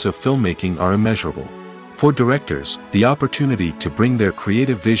rewards of filmmaking are immeasurable. For directors, the opportunity to bring their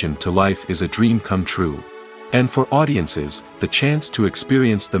creative vision to life is a dream come true. And for audiences, the chance to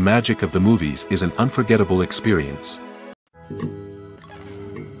experience the magic of the movies is an unforgettable experience.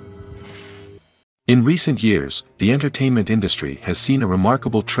 In recent years, the entertainment industry has seen a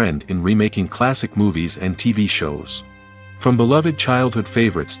remarkable trend in remaking classic movies and TV shows. From beloved childhood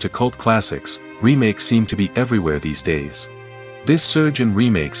favorites to cult classics, remakes seem to be everywhere these days. This surge in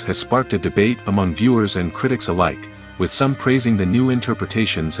remakes has sparked a debate among viewers and critics alike, with some praising the new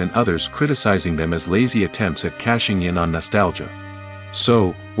interpretations and others criticizing them as lazy attempts at cashing in on nostalgia.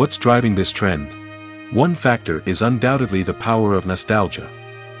 So, what's driving this trend? One factor is undoubtedly the power of nostalgia.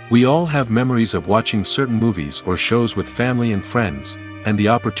 We all have memories of watching certain movies or shows with family and friends, and the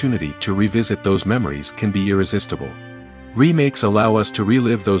opportunity to revisit those memories can be irresistible. Remakes allow us to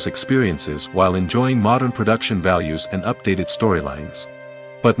relive those experiences while enjoying modern production values and updated storylines.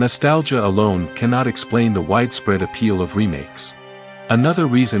 But nostalgia alone cannot explain the widespread appeal of remakes. Another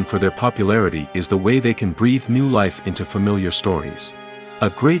reason for their popularity is the way they can breathe new life into familiar stories. A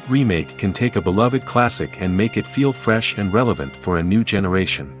great remake can take a beloved classic and make it feel fresh and relevant for a new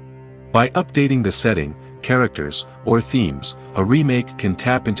generation. By updating the setting, characters, or themes, a remake can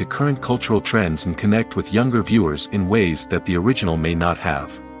tap into current cultural trends and connect with younger viewers in ways that the original may not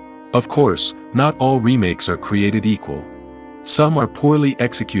have. Of course, not all remakes are created equal. Some are poorly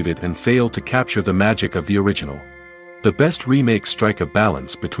executed and fail to capture the magic of the original. The best remakes strike a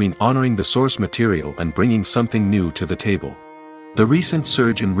balance between honoring the source material and bringing something new to the table. The recent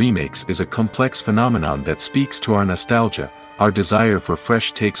surge in remakes is a complex phenomenon that speaks to our nostalgia, our desire for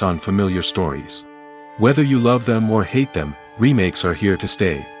fresh takes on familiar stories. Whether you love them or hate them, remakes are here to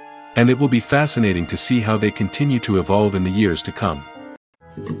stay. And it will be fascinating to see how they continue to evolve in the years to come.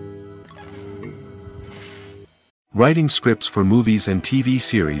 Writing scripts for movies and TV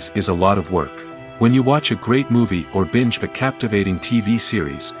series is a lot of work. When you watch a great movie or binge a captivating TV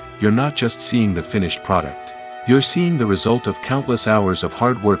series, you're not just seeing the finished product. You're seeing the result of countless hours of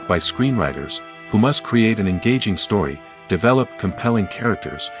hard work by screenwriters, who must create an engaging story, develop compelling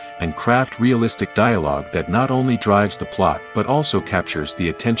characters, and craft realistic dialogue that not only drives the plot but also captures the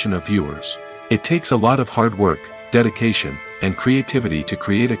attention of viewers. It takes a lot of hard work, dedication, and creativity to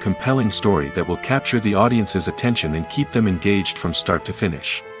create a compelling story that will capture the audience's attention and keep them engaged from start to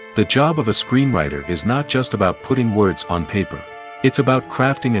finish. The job of a screenwriter is not just about putting words on paper. It's about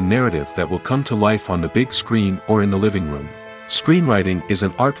crafting a narrative that will come to life on the big screen or in the living room. Screenwriting is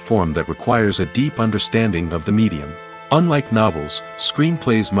an art form that requires a deep understanding of the medium. Unlike novels,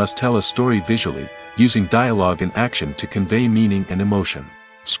 screenplays must tell a story visually, using dialogue and action to convey meaning and emotion.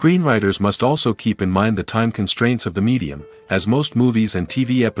 Screenwriters must also keep in mind the time constraints of the medium, as most movies and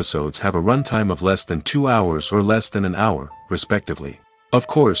TV episodes have a runtime of less than 2 hours or less than an hour, respectively. Of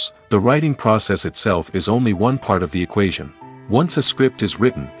course, the writing process itself is only one part of the equation. Once a script is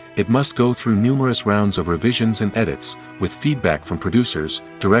written, it must go through numerous rounds of revisions and edits, with feedback from producers,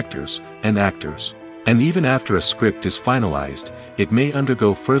 directors, and actors. And even after a script is finalized, it may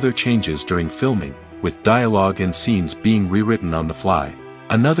undergo further changes during filming, with dialogue and scenes being rewritten on the fly.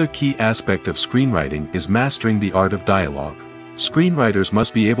 Another key aspect of screenwriting is mastering the art of dialogue. Screenwriters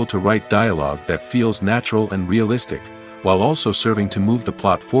must be able to write dialogue that feels natural and realistic, while also serving to move the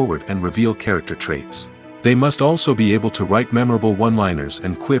plot forward and reveal character traits. They must also be able to write memorable one-liners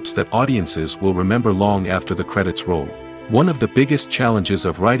and quips that audiences will remember long after the credits roll. One of the biggest challenges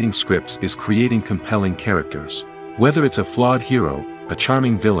of writing scripts is creating compelling characters. Whether it's a flawed hero, a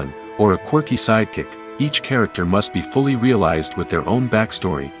charming villain, or a quirky sidekick, each character must be fully realized with their own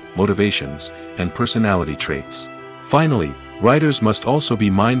backstory, motivations, and personality traits. Finally, writers must also be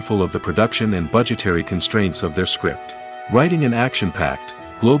mindful of the production and budgetary constraints of their script. Writing an action-packed,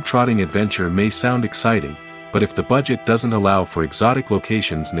 globe-trotting adventure may sound exciting, but if the budget doesn't allow for exotic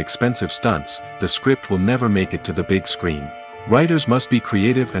locations and expensive stunts, the script will never make it to the big screen. Writers must be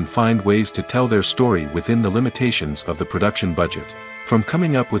creative and find ways to tell their story within the limitations of the production budget. From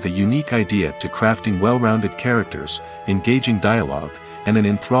coming up with a unique idea to crafting well-rounded characters, engaging dialogue, and an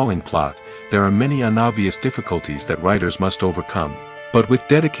enthralling plot, there are many unobvious difficulties that writers must overcome. But with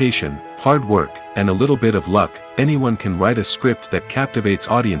dedication, hard work, and a little bit of luck, anyone can write a script that captivates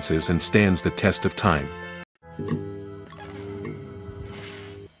audiences and stands the test of time.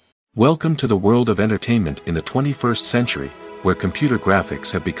 Welcome to the world of entertainment in the 21st century, where computer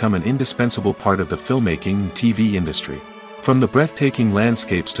graphics have become an indispensable part of the filmmaking and TV industry. From the breathtaking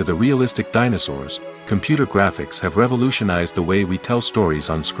landscapes to the realistic dinosaurs, computer graphics have revolutionized the way we tell stories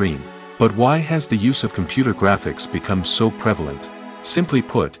on screen. But why has the use of computer graphics become so prevalent? Simply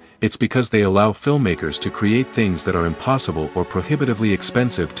put, it's because they allow filmmakers to create things that are impossible or prohibitively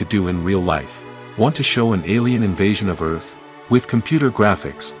expensive to do in real life. Want to show an alien invasion of Earth? With computer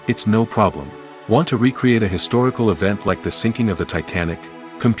graphics, it's no problem. Want to recreate a historical event like the sinking of the Titanic?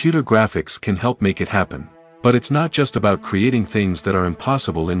 Computer graphics can help make it happen. But it's not just about creating things that are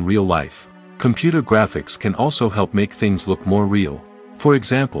impossible in real life. Computer graphics can also help make things look more real. For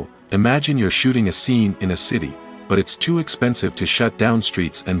example, imagine you're shooting a scene in a city, but it's too expensive to shut down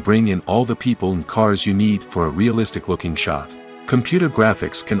streets and bring in all the people and cars you need for a realistic-looking shot. Computer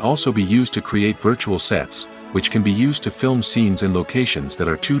graphics can also be used to create virtual sets, which can be used to film scenes in locations that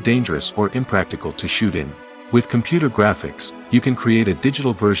are too dangerous or impractical to shoot in. With computer graphics, you can create a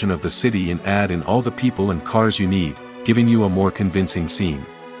digital version of the city and add in all the people and cars you need, giving you a more convincing scene.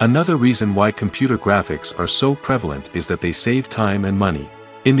 Another reason why computer graphics are so prevalent is that they save time and money.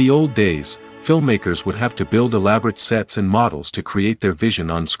 In the old days, filmmakers would have to build elaborate sets and models to create their vision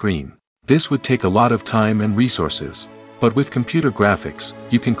on screen. This would take a lot of time and resources. But with computer graphics,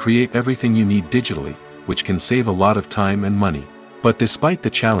 you can create everything you need digitally, which can save a lot of time and money. But despite the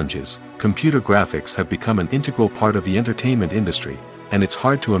challenges, computer graphics have become an integral part of the entertainment industry, and it's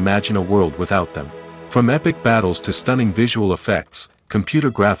hard to imagine a world without them. From epic battles to stunning visual effects,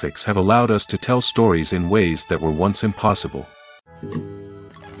 computer graphics have allowed us to tell stories in ways that were once impossible.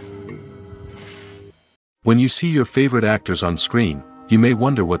 When you see your favorite actors on screen, you may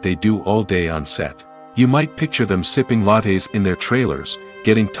wonder what they do all day on set. You might picture them sipping lattes in their trailers,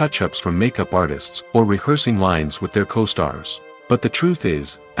 getting touch-ups from makeup artists, or rehearsing lines with their co-stars. But the truth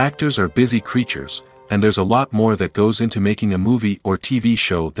is, actors are busy creatures, and there's a lot more that goes into making a movie or TV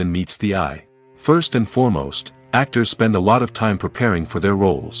show than meets the eye. First and foremost, actors spend a lot of time preparing for their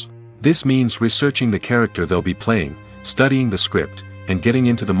roles. This means researching the character they'll be playing, studying the script, and getting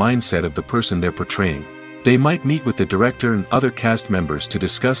into the mindset of the person they're portraying. They might meet with the director and other cast members to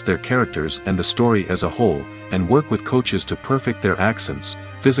discuss their characters and the story as a whole, and work with coaches to perfect their accents,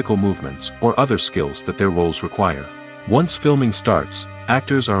 physical movements, or other skills that their roles require. Once filming starts,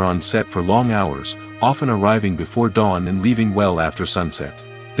 actors are on set for long hours, often arriving before dawn and leaving well after sunset.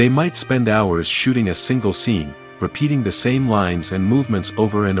 They might spend hours shooting a single scene, repeating the same lines and movements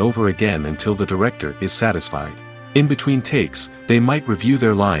over and over again until the director is satisfied. In between takes, they might review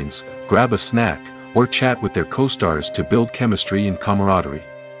their lines, grab a snack, or chat with their co-stars to build chemistry and camaraderie.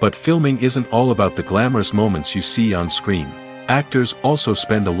 But filming isn't all about the glamorous moments you see on screen. Actors also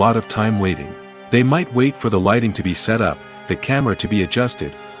spend a lot of time waiting. They might wait for the lighting to be set up, the camera to be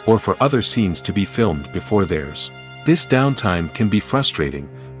adjusted, or for other scenes to be filmed before theirs. This downtime can be frustrating,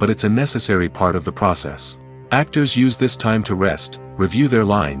 but it's a necessary part of the process. Actors use this time to rest, review their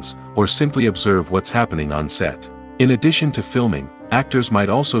lines, or simply observe what's happening on set. In addition to filming, actors might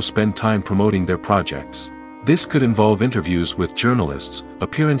also spend time promoting their projects. This could involve interviews with journalists,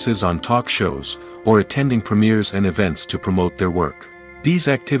 appearances on talk shows, or attending premieres and events to promote their work. These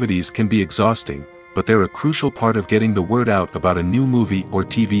activities can be exhausting, but they're a crucial part of getting the word out about a new movie or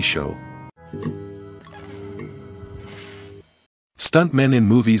TV show. Stuntmen in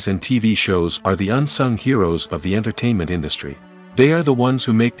movies and TV shows are the unsung heroes of the entertainment industry. They are the ones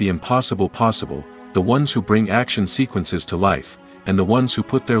who make the impossible possible, the ones who bring action sequences to life, and the ones who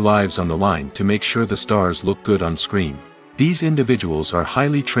put their lives on the line to make sure the stars look good on screen. These individuals are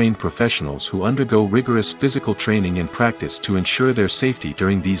highly trained professionals who undergo rigorous physical training and practice to ensure their safety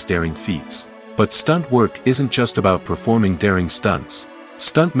during these daring feats. But stunt work isn't just about performing daring stunts.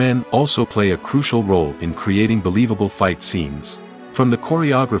 Stuntmen also play a crucial role in creating believable fight scenes. From the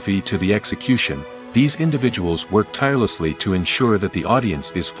choreography to the execution, these individuals work tirelessly to ensure that the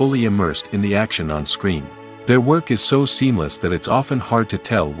audience is fully immersed in the action on screen. Their work is so seamless that it's often hard to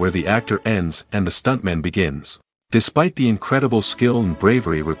tell where the actor ends and the stuntman begins. Despite the incredible skill and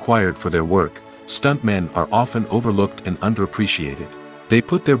bravery required for their work, stuntmen are often overlooked and underappreciated. They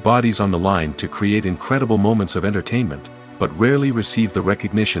put their bodies on the line to create incredible moments of entertainment, but rarely receive the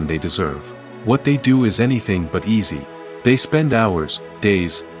recognition they deserve. What they do is anything but easy. They spend hours,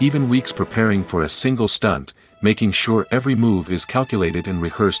 days, even weeks preparing for a single stunt, making sure every move is calculated and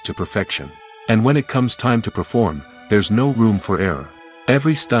rehearsed to perfection. And when it comes time to perform, there's no room for error.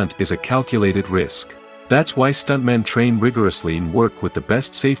 Every stunt is a calculated risk. That's why stuntmen train rigorously and work with the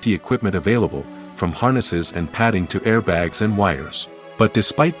best safety equipment available, from harnesses and padding to airbags and wires. But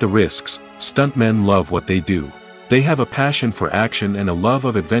despite the risks, stuntmen love what they do. They have a passion for action and a love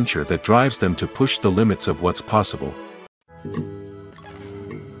of adventure that drives them to push the limits of what's possible.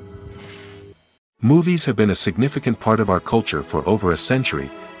 Movies have been a significant part of our culture for over a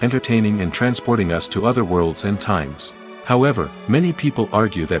century, entertaining and transporting us to other worlds and times. However, many people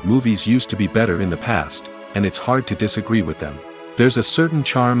argue that movies used to be better in the past, and it's hard to disagree with them. There's a certain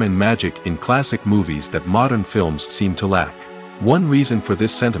charm and magic in classic movies that modern films seem to lack. One reason for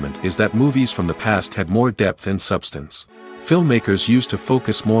this sentiment is that movies from the past had more depth and substance. Filmmakers used to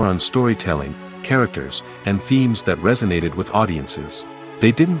focus more on storytelling, characters, and themes that resonated with audiences.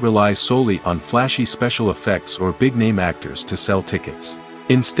 They didn't rely solely on flashy special effects or big-name actors to sell tickets.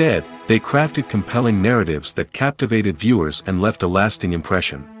 Instead, They crafted compelling narratives that captivated viewers and left a lasting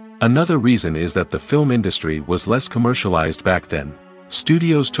impression. Another reason is that the film industry was less commercialized back then.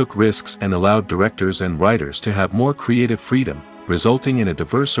 Studios took risks and allowed directors and writers to have more creative freedom, resulting in a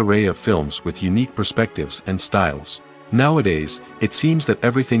diverse array of films with unique perspectives and styles. Nowadays, it seems that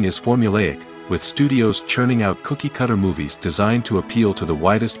everything is formulaic, with studios churning out cookie-cutter movies designed to appeal to the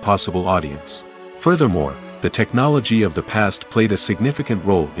widest possible audience. Furthermore, the technology of the past played a significant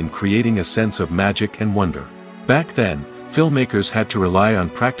role in creating a sense of magic and wonder. Back then, filmmakers had to rely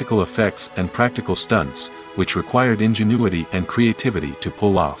on practical effects and practical stunts, which required ingenuity and creativity to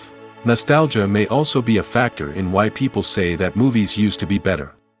pull off. Nostalgia may also be a factor in why people say that movies used to be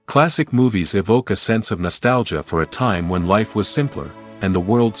better. Classic movies evoke a sense of nostalgia for a time when life was simpler, and the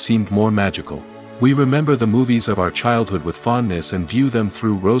world seemed more magical. We remember the movies of our childhood with fondness and view them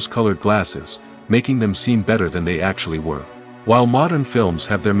through rose-colored glasses, making them seem better than they actually were. While modern films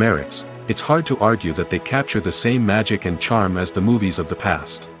have their merits, it's hard to argue that they capture the same magic and charm as the movies of the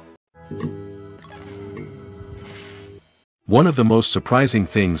past. One of the most surprising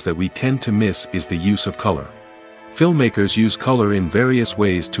things that we tend to miss is the use of color. Filmmakers use color in various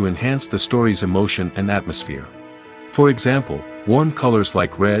ways to enhance the story's emotion and atmosphere. For example, warm colors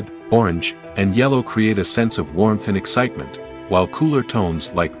like red, orange, and yellow create a sense of warmth and excitement, while cooler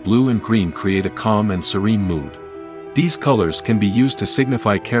tones like blue and green create a calm and serene mood. These colors can be used to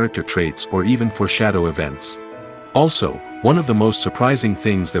signify character traits or even foreshadow events. Also, one of the most surprising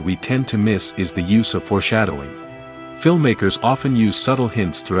things that we tend to miss is the use of foreshadowing. Filmmakers often use subtle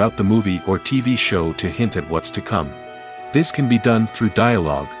hints throughout the movie or TV show to hint at what's to come. This can be done through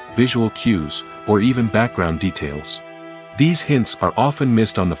dialogue, visual cues, or even background details. These hints are often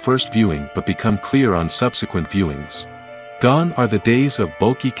missed on the first viewing but become clear on subsequent viewings. Gone are the days of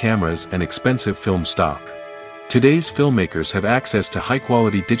bulky cameras and expensive film stock. Today's filmmakers have access to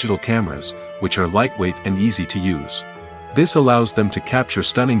high-quality digital cameras, which are lightweight and easy to use. This allows them to capture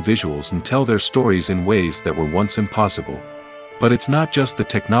stunning visuals and tell their stories in ways that were once impossible. But it's not just the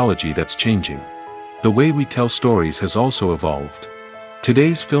technology that's changing. The way we tell stories has also evolved.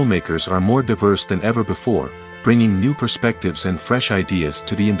 Today's filmmakers are more diverse than ever before, bringing new perspectives and fresh ideas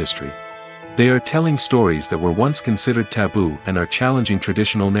to the industry. They are telling stories that were once considered taboo and are challenging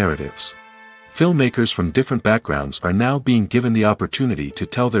traditional narratives. Filmmakers from different backgrounds are now being given the opportunity to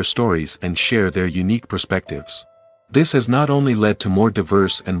tell their stories and share their unique perspectives. This has not only led to more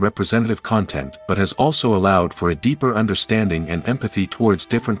diverse and representative content but has also allowed for a deeper understanding and empathy towards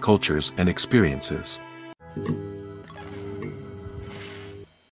different cultures and experiences.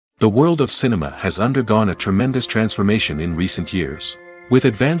 The world of cinema has undergone a tremendous transformation in recent years. With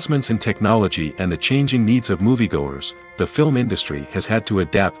advancements in technology and the changing needs of moviegoers, the film industry has had to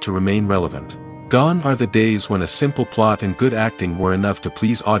adapt to remain relevant. Gone are the days when a simple plot and good acting were enough to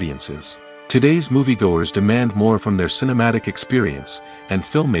please audiences. Today's moviegoers demand more from their cinematic experience, and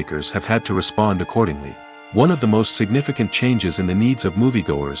filmmakers have had to respond accordingly. One of the most significant changes in the needs of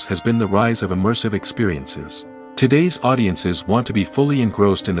moviegoers has been the rise of immersive experiences. Today's audiences want to be fully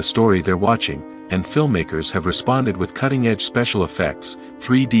engrossed in the story they're watching, and filmmakers have responded with cutting-edge special effects,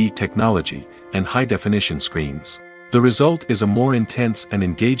 3D technology, and high-definition screens. The result is a more intense and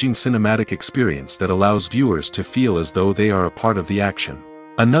engaging cinematic experience that allows viewers to feel as though they are a part of the action.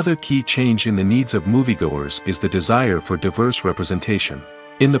 Another key change in the needs of moviegoers is the desire for diverse representation.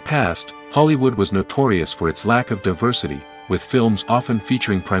 In the past, Hollywood was notorious for its lack of diversity, with films often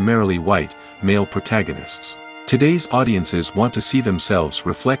featuring primarily white, male protagonists. Today's audiences want to see themselves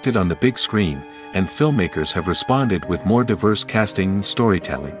reflected on the big screen, and filmmakers have responded with more diverse casting and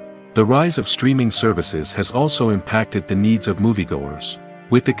storytelling. The rise of streaming services has also impacted the needs of moviegoers.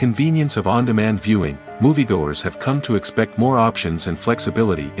 With the convenience of on-demand viewing, moviegoers have come to expect more options and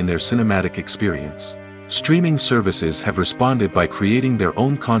flexibility in their cinematic experience. Streaming services have responded by creating their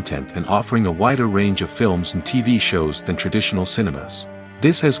own content and offering a wider range of films and TV shows than traditional cinemas.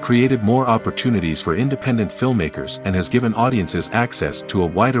 This has created more opportunities for independent filmmakers and has given audiences access to a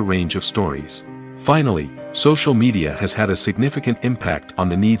wider range of stories. Finally, social media has had a significant impact on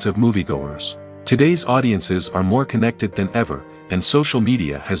the needs of moviegoers. Today's audiences are more connected than ever, and social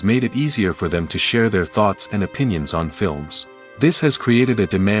media has made it easier for them to share their thoughts and opinions on films. This has created a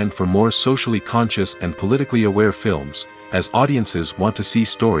demand for more socially conscious and politically aware films, as audiences want to see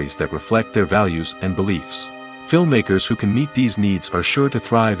stories that reflect their values and beliefs. Filmmakers who can meet these needs are sure to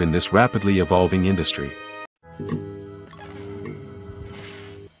thrive in this rapidly evolving industry.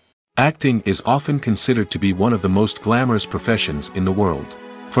 Acting is often considered to be one of the most glamorous professions in the world.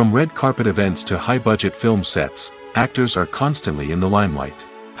 From red carpet events to high-budget film sets, actors are constantly in the limelight.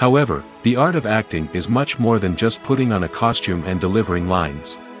 However, the art of acting is much more than just putting on a costume and delivering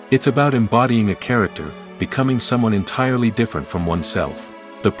lines. It's about embodying a character, becoming someone entirely different from oneself.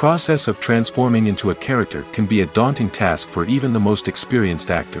 The process of transforming into a character can be a daunting task for even the most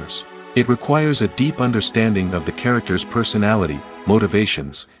experienced actors. It requires a deep understanding of the character's personality,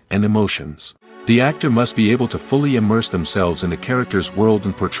 motivations, and emotions. The actor must be able to fully immerse themselves in the character's world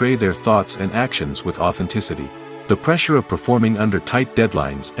and portray their thoughts and actions with authenticity. The pressure of performing under tight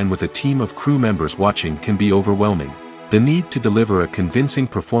deadlines and with a team of crew members watching can be overwhelming. The need to deliver a convincing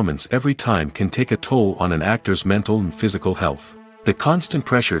performance every time can take a toll on an actor's mental and physical health. The constant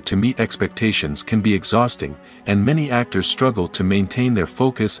pressure to meet expectations can be exhausting, and many actors struggle to maintain their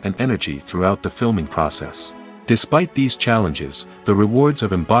focus and energy throughout the filming process. Despite these challenges, the rewards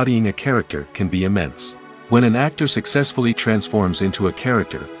of embodying a character can be immense. When an actor successfully transforms into a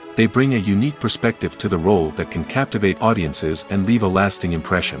character, they bring a unique perspective to the role that can captivate audiences and leave a lasting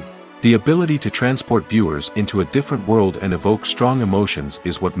impression. The ability to transport viewers into a different world and evoke strong emotions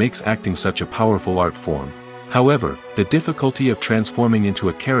is what makes acting such a powerful art form. However, the difficulty of transforming into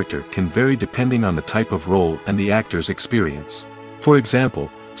a character can vary depending on the type of role and the actor's experience. For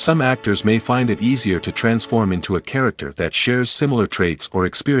example, some actors may find it easier to transform into a character that shares similar traits or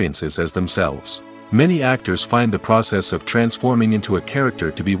experiences as themselves. Many actors find the process of transforming into a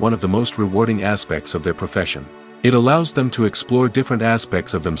character to be one of the most rewarding aspects of their profession. It allows them to explore different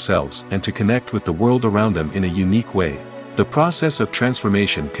aspects of themselves and to connect with the world around them in a unique way. The process of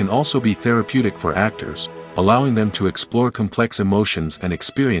transformation can also be therapeutic for actors, allowing them to explore complex emotions and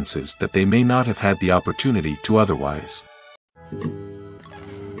experiences that they may not have had the opportunity to otherwise.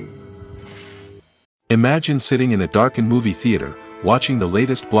 Imagine sitting in a darkened movie theater, watching the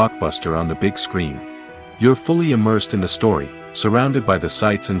latest blockbuster on the big screen. You're fully immersed in the story, surrounded by the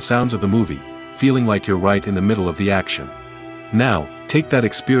sights and sounds of the movie, feeling like you're right in the middle of the action. Now, take that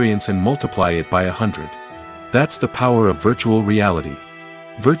experience and multiply it by 100. That's the power of virtual reality.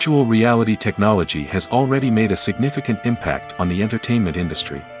 Virtual reality technology has already made a significant impact on the entertainment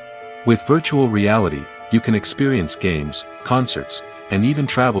industry. With virtual reality, you can experience games, concerts, and even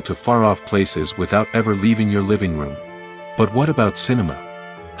travel to far-off places without ever leaving your living room. But what about cinema?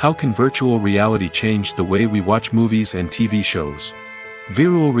 How can virtual reality change the way we watch movies and TV shows?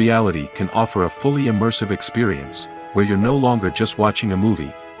 Virtual reality can offer a fully immersive experience, where you're no longer just watching a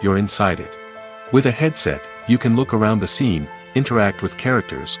movie, you're inside it. With a headset, you can look around the scene, interact with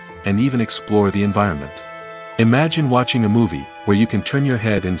characters, and even explore the environment. Imagine watching a movie where you can turn your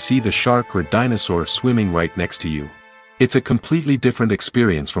head and see the shark or dinosaur swimming right next to you. It's a completely different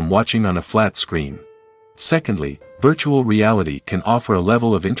experience from watching on a flat screen. Secondly, virtual reality can offer a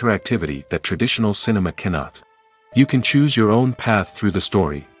level of interactivity that traditional cinema cannot. You can choose your own path through the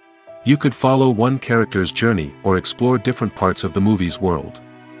story. You could follow one character's journey or explore different parts of the movie's world.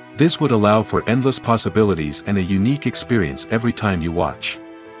 This would allow for endless possibilities and a unique experience every time you watch.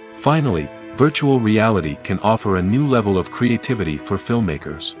 Finally, virtual reality can offer a new level of creativity for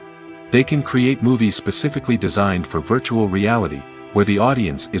filmmakers. They can create movies specifically designed for virtual reality, where the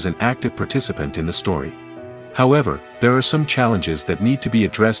audience is an active participant in the story. However, there are some challenges that need to be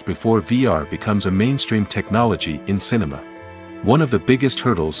addressed before VR becomes a mainstream technology in cinema. One of the biggest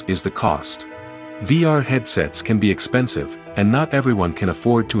hurdles is the cost. VR headsets can be expensive, and not everyone can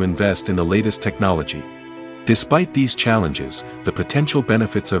afford to invest in the latest technology. Despite these challenges, the potential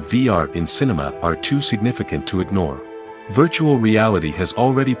benefits of VR in cinema are too significant to ignore. Virtual reality has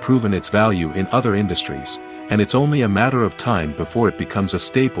already proven its value in other industries, and it's only a matter of time before it becomes a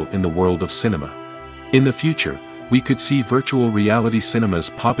staple in the world of cinema. In the future, we could see virtual reality cinemas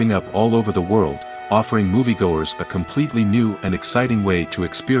popping up all over the world, offering moviegoers a completely new and exciting way to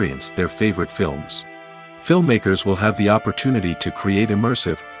experience their favorite films. Filmmakers will have the opportunity to create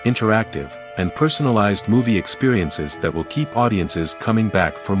immersive, interactive, and personalized movie experiences that will keep audiences coming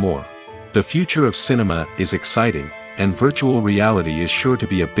back for more. The future of cinema is exciting, and virtual reality is sure to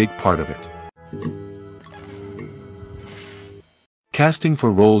be a big part of it. Casting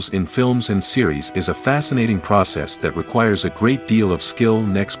for roles in films and series is a fascinating process that requires a great deal of skill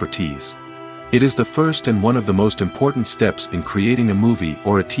and expertise. It is the first and one of the most important steps in creating a movie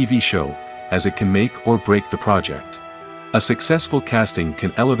or a TV show, as it can make or break the project. A successful casting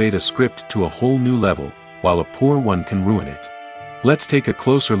can elevate a script to a whole new level, while a poor one can ruin it. Let's take a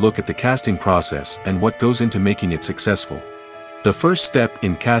closer look at the casting process and what goes into making it successful. The first step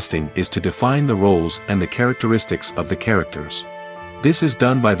in casting is to define the roles and the characteristics of the characters. This is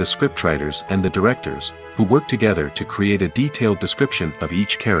done by the scriptwriters and the directors, who work together to create a detailed description of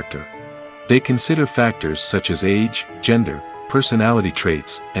each character. They consider factors such as age, gender, personality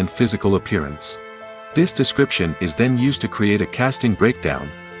traits, and physical appearance. This description is then used to create a casting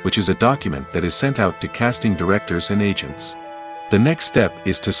breakdown, which is a document that is sent out to casting directors and agents. The next step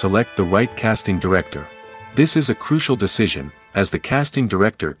is to select the right casting director. This is a crucial decision, as the casting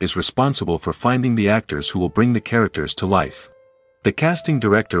director is responsible for finding the actors who will bring the characters to life. The casting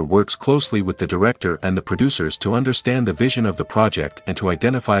director works closely with the director and the producers to understand the vision of the project and to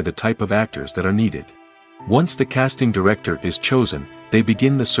identify the type of actors that are needed. Once the casting director is chosen, they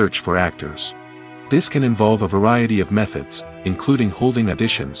begin the search for actors. This can involve a variety of methods, including holding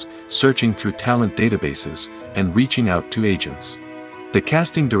auditions, searching through talent databases, and reaching out to agents. The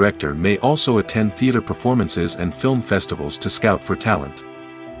casting director may also attend theater performances and film festivals to scout for talent.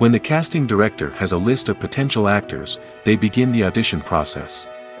 When the casting director has a list of potential actors, they begin the audition process.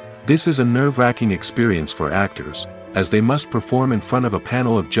 This is a nerve-wracking experience for actors, as they must perform in front of a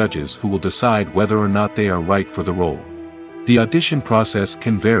panel of judges who will decide whether or not they are right for the role. The audition process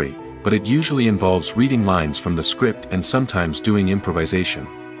can vary, but it usually involves reading lines from the script and sometimes doing improvisation.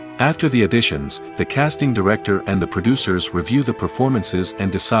 After the auditions, the casting director and the producers review the performances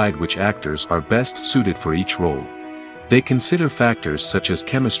and decide which actors are best suited for each role. They consider factors such as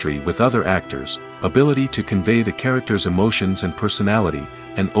chemistry with other actors, ability to convey the character's emotions and personality,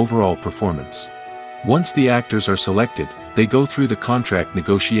 and overall performance. Once the actors are selected, they go through the contract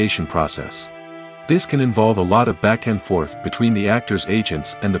negotiation process. This can involve a lot of back and forth between the actors'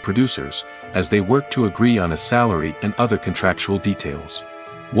 agents and the producers, as they work to agree on a salary and other contractual details.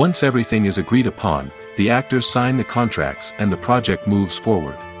 Once everything is agreed upon, the actors sign the contracts and the project moves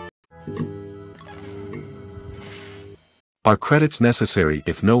forward. Are credits necessary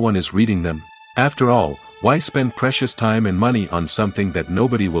if no one is reading them? After all, why spend precious time and money on something that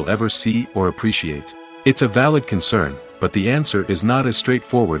nobody will ever see or appreciate? It's a valid concern, but the answer is not as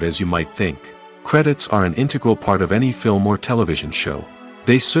straightforward as you might think. Credits are an integral part of any film or television show.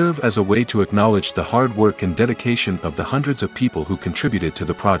 They serve as a way to acknowledge the hard work and dedication of the hundreds of people who contributed to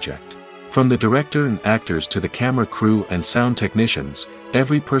the project. From the director and actors to the camera crew and sound technicians,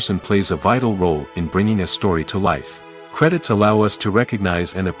 every person plays a vital role in bringing a story to life. Credits allow us to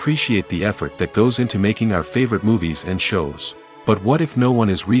recognize and appreciate the effort that goes into making our favorite movies and shows. But what if no one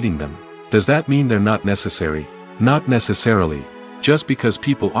is reading them? Does that mean they're not necessary? Not necessarily. Just because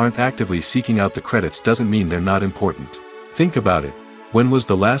people aren't actively seeking out the credits doesn't mean they're not important. Think about it. When was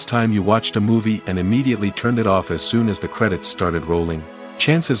the last time you watched a movie and immediately turned it off as soon as the credits started rolling?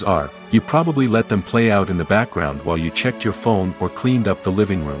 Chances are, you probably let them play out in the background while you checked your phone or cleaned up the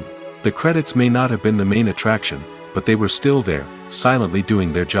living room. The credits may not have been the main attraction, but they were still there, silently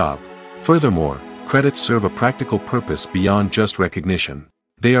doing their job. Furthermore, credits serve a practical purpose beyond just recognition.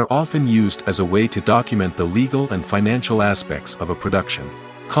 They are often used as a way to document the legal and financial aspects of a production.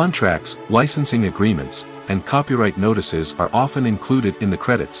 Contracts, licensing agreements, and copyright notices are often included in the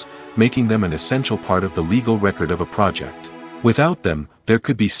credits, making them an essential part of the legal record of a project. Without them, there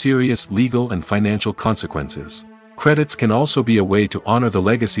could be serious legal and financial consequences. Credits can also be a way to honor the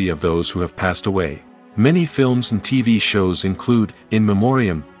legacy of those who have passed away. Many films and TV shows include, in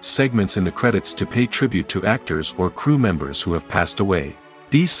memoriam, segments in the credits to pay tribute to actors or crew members who have passed away.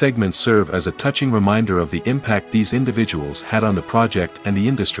 These segments serve as a touching reminder of the impact these individuals had on the project and the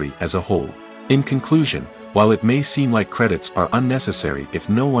industry as a whole. In conclusion, while it may seem like credits are unnecessary if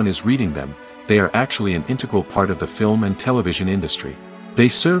no one is reading them, they are actually an integral part of the film and television industry. They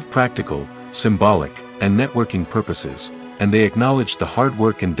serve practical, symbolic, and networking purposes, and they acknowledge the hard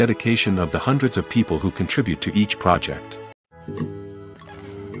work and dedication of the hundreds of people who contribute to each project.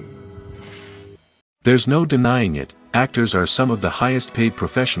 There's no denying it, actors are some of the highest paid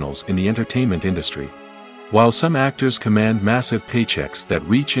professionals in the entertainment industry. While some actors command massive paychecks that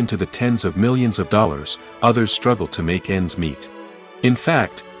reach into the tens of millions of dollars, others struggle to make ends meet. In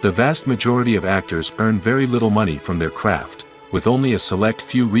fact, the vast majority of actors earn very little money from their craft, with only a select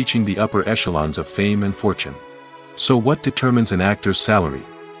few reaching the upper echelons of fame and fortune. So what determines an actor's salary?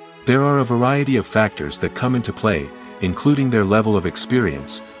 There are a variety of factors that come into play, including their level of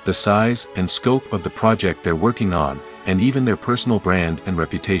experience, the size and scope of the project they're working on, and even their personal brand and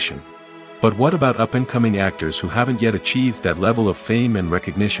reputation. But what about up-and-coming actors who haven't yet achieved that level of fame and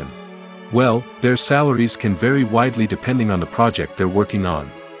recognition? Well, their salaries can vary widely depending on the project they're working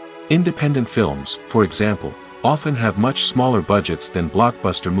on. Independent films, for example, often have much smaller budgets than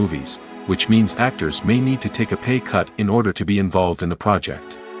blockbuster movies, which means actors may need to take a pay cut in order to be involved in the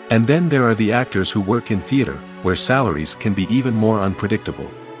project. And then there are the actors who work in theater, where salaries can be even more unpredictable.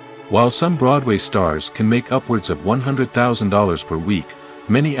 While some Broadway stars can make upwards of $100,000 per week,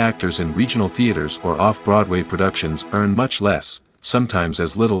 many actors in regional theaters or off-Broadway productions earn much less, sometimes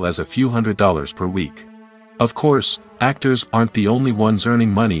as little as a few $100s per week. Of course, actors aren't the only ones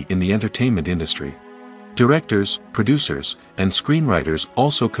earning money in the entertainment industry. Directors, producers, and screenwriters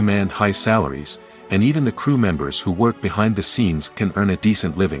also command high salaries, and even the crew members who work behind the scenes can earn a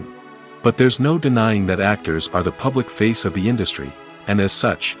decent living. But there's no denying that actors are the public face of the industry, and as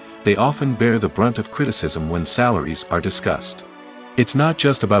such, they often bear the brunt of criticism when salaries are discussed. It's not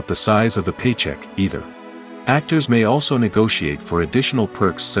just about the size of the paycheck, either. Actors may also negotiate for additional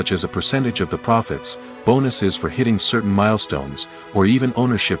perks such as a percentage of the profits, bonuses for hitting certain milestones, or even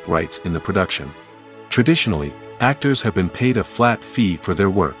ownership rights in the production. Traditionally, actors have been paid a flat fee for their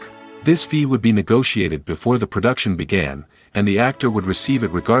work. This fee would be negotiated before the production began, and the actor would receive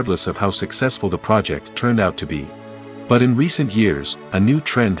it regardless of how successful the project turned out to be. But in recent years, a new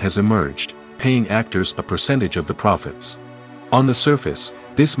trend has emerged, paying actors a percentage of the profits. On the surface,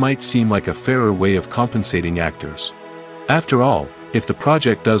 this might seem like a fairer way of compensating actors. After all, if the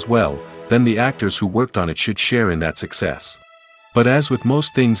project does well, then the actors who worked on it should share in that success. But as with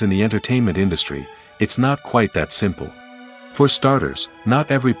most things in the entertainment industry, it's not quite that simple. For starters,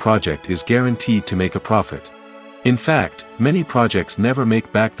 not every project is guaranteed to make a profit. In fact, many projects never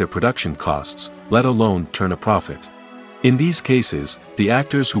make back their production costs, let alone turn a profit. In these cases, the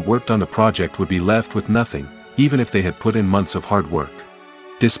actors who worked on the project would be left with nothing, even if they had put in months of hard work.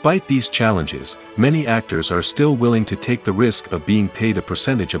 Despite these challenges, many actors are still willing to take the risk of being paid a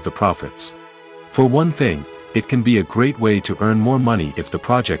percentage of the profits. For one thing, it can be a great way to earn more money if the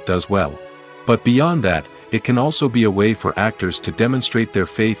project does well. But beyond that, it can also be a way for actors to demonstrate their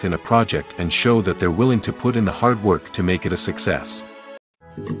faith in a project and show that they're willing to put in the hard work to make it a success.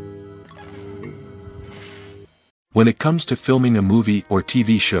 When it comes to filming a movie or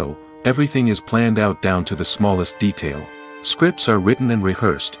TV show, everything is planned out down to the smallest detail. Scripts are written and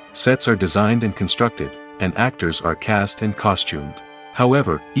rehearsed, sets are designed and constructed, and actors are cast and costumed.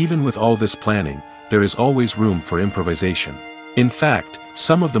 However, even with all this planning, there is always room for improvisation. In fact,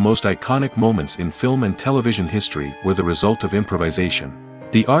 some of the most iconic moments in film and television history were the result of improvisation.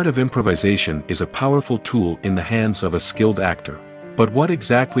 The art of improvisation is a powerful tool in the hands of a skilled actor. But what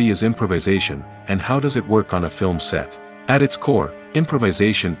exactly is improvisation, and how does it work on a film set? At its core,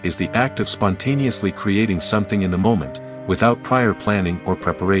 improvisation is the act of spontaneously creating something in the moment, without prior planning or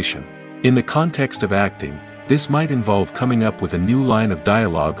preparation. In the context of acting, this might involve coming up with a new line of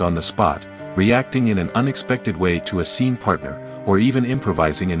dialogue on the spot, reacting in an unexpected way to a scene partner, or even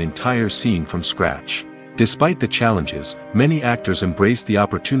improvising an entire scene from scratch. Despite the challenges, many actors embrace the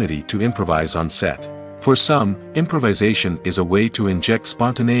opportunity to improvise on set. For some, improvisation is a way to inject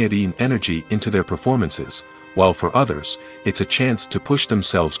spontaneity and energy into their performances, while for others, it's a chance to push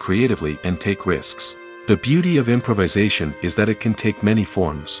themselves creatively and take risks. The beauty of improvisation is that it can take many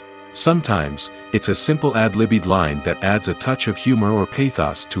forms. Sometimes, it's a simple ad-libbed line that adds a touch of humor or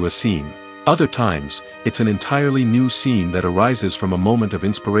pathos to a scene. Other times, it's an entirely new scene that arises from a moment of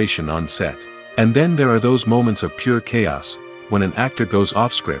inspiration on set. And then there are those moments of pure chaos, when an actor goes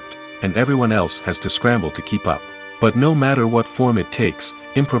off script, and everyone else has to scramble to keep up. But no matter what form it takes,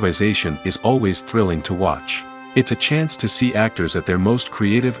 improvisation is always thrilling to watch. It's a chance to see actors at their most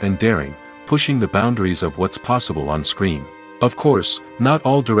creative and daring, pushing the boundaries of what's possible on screen. Of course, not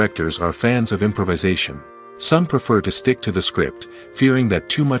all directors are fans of improvisation. Some prefer to stick to the script, fearing that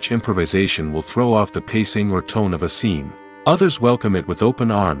too much improvisation will throw off the pacing or tone of a scene. Others welcome it with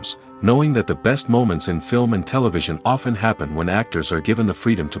open arms, knowing that the best moments in film and television often happen when actors are given the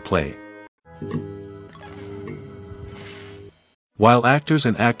freedom to play. While actors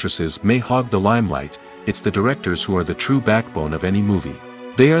and actresses may hog the limelight, it's the directors who are the true backbone of any movie.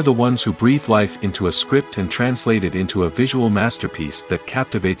 They are the ones who breathe life into a script and translate it into a visual masterpiece that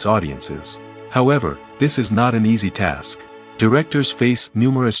captivates audiences. However, this is not an easy task. Directors face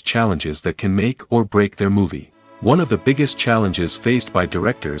numerous challenges that can make or break their movie. One of the biggest challenges faced by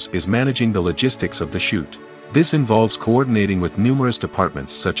directors is managing the logistics of the shoot. This involves coordinating with numerous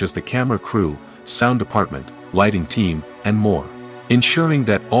departments such as the camera crew, sound department, lighting team, and more. Ensuring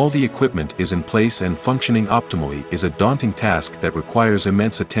that all the equipment is in place and functioning optimally is a daunting task that requires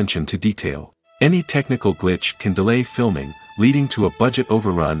immense attention to detail. Any technical glitch can delay filming, leading to a budget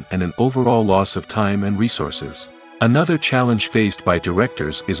overrun and an overall loss of time and resources. Another challenge faced by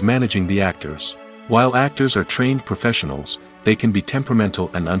directors is managing the actors. While actors are trained professionals, they can be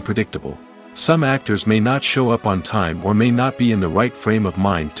temperamental and unpredictable. Some actors may not show up on time or may not be in the right frame of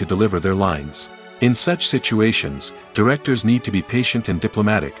mind to deliver their lines. In such situations, directors need to be patient and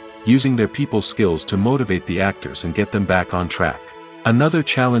diplomatic, using their people skills to motivate the actors and get them back on track. Another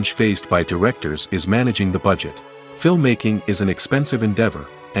challenge faced by directors is managing the budget. Filmmaking is an expensive endeavor,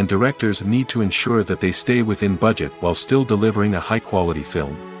 and directors need to ensure that they stay within budget while still delivering a high-quality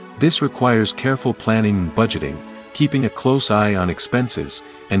film. This requires careful planning and budgeting, keeping a close eye on expenses,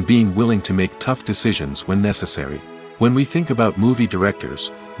 and being willing to make tough decisions when necessary. When we think about movie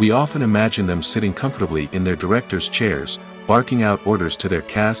directors, we often imagine them sitting comfortably in their director's chairs, barking out orders to their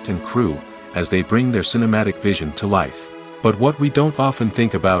cast and crew, as they bring their cinematic vision to life. But what we don't often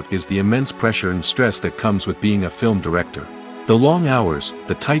think about is the immense pressure and stress that comes with being a film director. The long hours,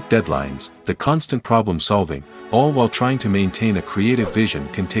 the tight deadlines, the constant problem solving, all while trying to maintain a creative vision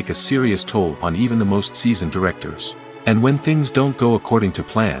can take a serious toll on even the most seasoned directors. And when things don't go according to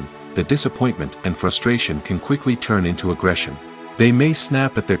plan, the disappointment and frustration can quickly turn into aggression. They may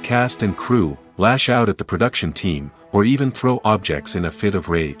snap at their cast and crew, lash out at the production team, or even throw objects in a fit of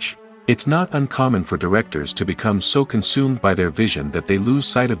rage. It's not uncommon for directors to become so consumed by their vision that they lose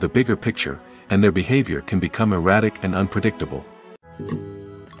sight of the bigger picture, and their behavior can become erratic and unpredictable.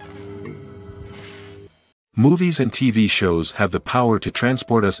 Movies and TV shows have the power to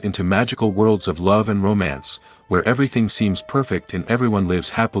transport us into magical worlds of love and romance, where everything seems perfect and everyone lives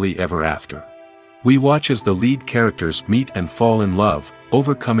happily ever after. We watch as the lead characters meet and fall in love,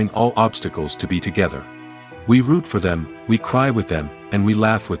 overcoming all obstacles to be together. We root for them, we cry with them, and we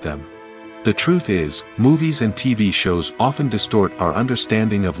laugh with them. The truth is, movies and TV shows often distort our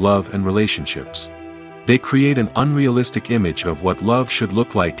understanding of love and relationships. They create an unrealistic image of what love should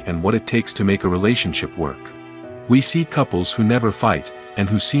look like and what it takes to make a relationship work. We see couples who never fight, and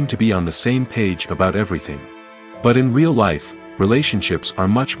who seem to be on the same page about everything. But in real life, relationships are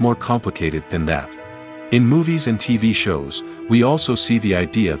much more complicated than that. In movies and TV shows, we also see the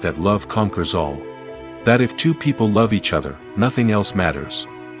idea that love conquers all. That if two people love each other, nothing else matters.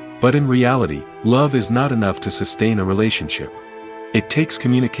 But in reality, love is not enough to sustain a relationship. It takes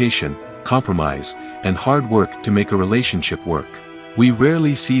communication, compromise, and hard work to make a relationship work. We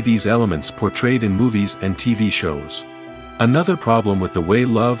rarely see these elements portrayed in movies and TV shows. Another problem with the way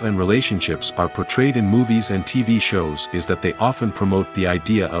love and relationships are portrayed in movies and TV shows is that they often promote the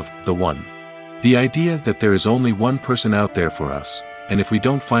idea of the one. The idea that there is only one person out there for us, and if we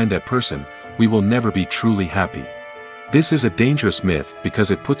don't find that person, we will never be truly happy. This is a dangerous myth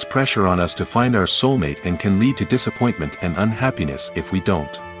because it puts pressure on us to find our soulmate and can lead to disappointment and unhappiness if we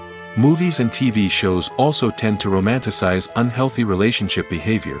don't. Movies and TV shows also tend to romanticize unhealthy relationship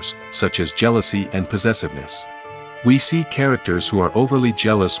behaviors, such as jealousy and possessiveness. We see characters who are overly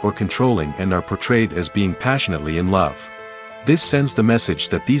jealous or controlling and are portrayed as being passionately in love. This sends the message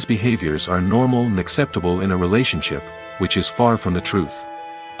that these behaviors are normal and acceptable in a relationship, which is far from the truth.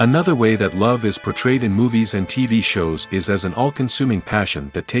 Another way that love is portrayed in movies and TV shows is as an all-consuming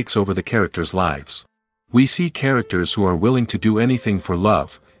passion that takes over the characters' lives. We see characters who are willing to do anything for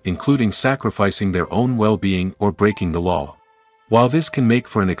love, including sacrificing their own well-being or breaking the law. While this can make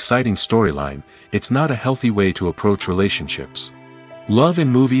for an exciting storyline, it's not a healthy way to approach relationships. Love in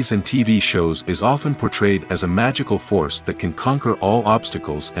movies and TV shows is often portrayed as a magical force that can conquer all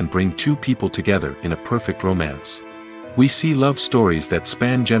obstacles and bring two people together in a perfect romance. We see love stories that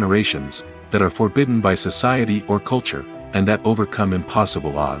span generations, that are forbidden by society or culture, and that overcome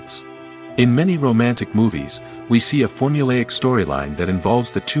impossible odds. In many romantic movies, we see a formulaic storyline that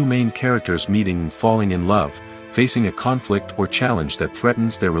involves the two main characters meeting and falling in love, facing a conflict or challenge that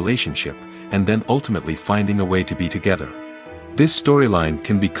threatens their relationship, and then ultimately finding a way to be together. This storyline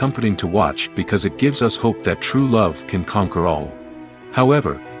can be comforting to watch because it gives us hope that true love can conquer all.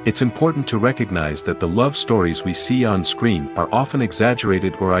 However, it's important to recognize that the love stories we see on screen are often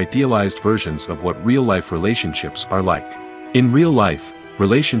exaggerated or idealized versions of what real-life relationships are like. In real life,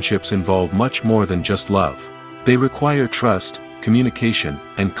 relationships involve much more than just love. They require trust, communication,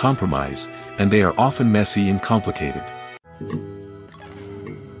 and compromise, and they are often messy and complicated.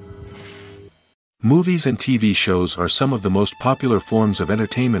 Movies and TV shows are some of the most popular forms of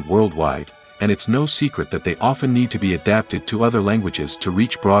entertainment worldwide, and it's no secret that they often need to be adapted to other languages to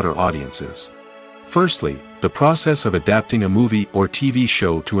reach broader audiences. Firstly, the process of adapting a movie or TV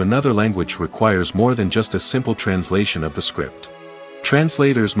show to another language requires more than just a simple translation of the script.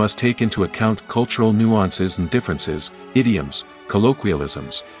 Translators must take into account cultural nuances and differences, idioms,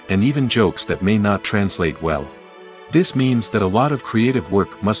 colloquialisms, and even jokes that may not translate well. This means that a lot of creative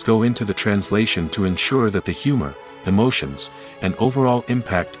work must go into the translation to ensure that the humor, emotions, and overall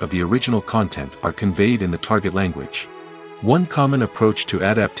impact of the original content are conveyed in the target language. One common approach to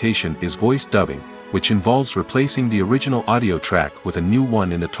adaptation is voice dubbing, which involves replacing the original audio track with a new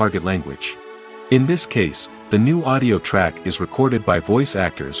one in the target language. In this case, the new audio track is recorded by voice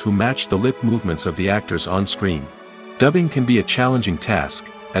actors who match the lip movements of the actors on screen. Dubbing can be a challenging task,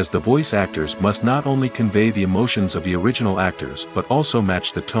 as the voice actors must not only convey the emotions of the original actors but also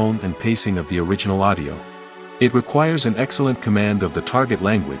match the tone and pacing of the original audio. It requires an excellent command of the target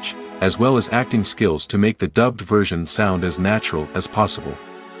language, as well as acting skills to make the dubbed version sound as natural as possible.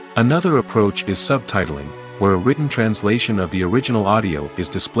 Another approach is subtitling, where a written translation of the original audio is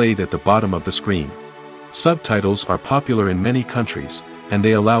displayed at the bottom of the screen. Subtitles are popular in many countries, and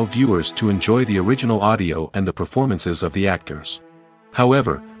they allow viewers to enjoy the original audio and the performances of the actors.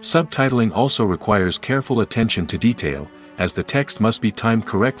 However, subtitling also requires careful attention to detail, as the text must be timed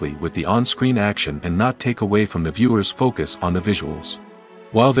correctly with the on-screen action and not take away from the viewer's focus on the visuals.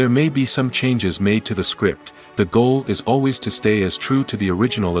 While there may be some changes made to the script, the goal is always to stay as true to the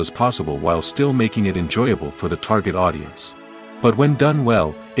original as possible while still making it enjoyable for the target audience. But when done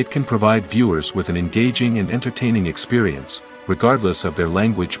well, it can provide viewers with an engaging and entertaining experience, regardless of their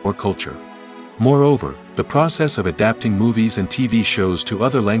language or culture. Moreover, the process of adapting movies and TV shows to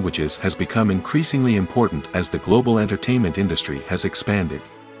other languages has become increasingly important as the global entertainment industry has expanded.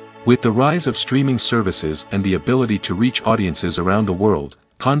 With the rise of streaming services and the ability to reach audiences around the world,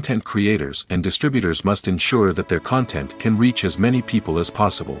 content creators and distributors must ensure that their content can reach as many people as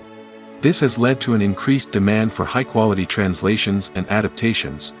possible. This has led to an increased demand for high-quality translations and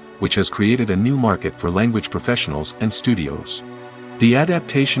adaptations, which has created a new market for language professionals and studios. The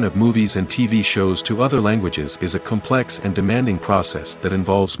adaptation of movies and TV shows to other languages is a complex and demanding process that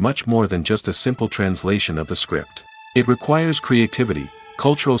involves much more than just a simple translation of the script. It requires creativity,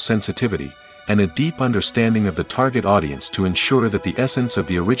 cultural sensitivity, and a deep understanding of the target audience to ensure that the essence of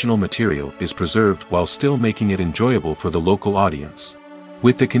the original material is preserved while still making it enjoyable for the local audience.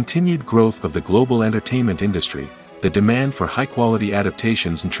 With the continued growth of the global entertainment industry, the demand for high-quality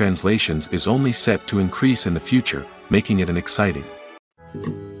adaptations and translations is only set to increase in the future, making it an exciting.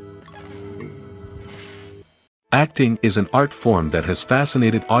 Acting is an art form that has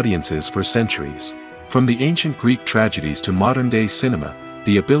fascinated audiences for centuries. From the ancient Greek tragedies to modern-day cinema,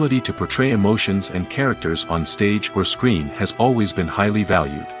 the ability to portray emotions and characters on stage or screen has always been highly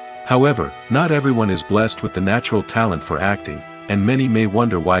valued. However, not everyone is blessed with the natural talent for acting, and many may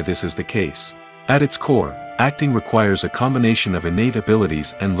wonder why this is the case. At its core, acting requires a combination of innate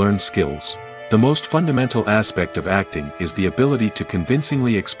abilities and learned skills. The most fundamental aspect of acting is the ability to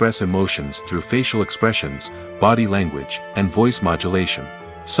convincingly express emotions through facial expressions, body language, and voice modulation.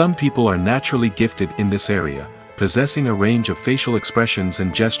 Some people are naturally gifted in this area, possessing a range of facial expressions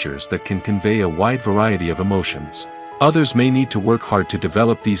and gestures that can convey a wide variety of emotions. Others may need to work hard to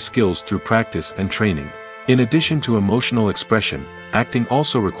develop these skills through practice and training. In addition to emotional expression, acting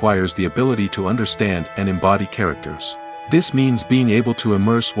also requires the ability to understand and embody characters. This means being able to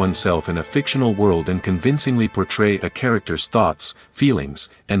immerse oneself in a fictional world and convincingly portray a character's thoughts, feelings,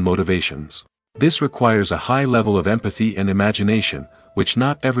 and motivations. This requires a high level of empathy and imagination, which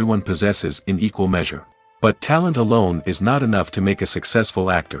not everyone possesses in equal measure. But talent alone is not enough to make a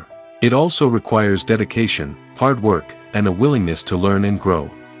successful actor. It also requires dedication, hard work, and a willingness to learn and grow.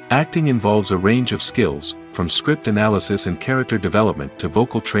 Acting involves a range of skills, from script analysis and character development to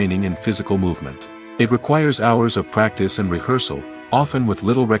vocal training and physical movement. It requires hours of practice and rehearsal, often with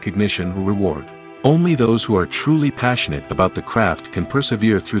little recognition or reward. Only those who are truly passionate about the craft can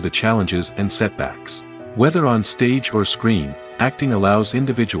persevere through the challenges and setbacks. Whether on stage or screen, acting allows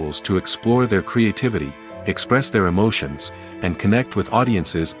individuals to explore their creativity, express their emotions, and connect with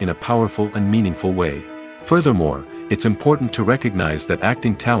audiences in a powerful and meaningful way. Furthermore, it's important to recognize that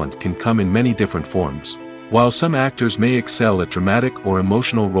acting talent can come in many different forms. While some actors may excel at dramatic or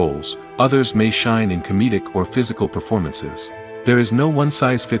emotional roles, others may shine in comedic or physical performances. There is no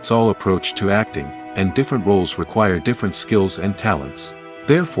one-size-fits-all approach to acting, and different roles require different skills and talents.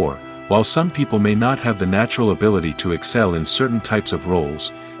 Therefore, while some people may not have the natural ability to excel in certain types of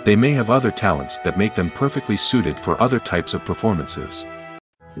roles, they may have other talents that make them perfectly suited for other types of performances.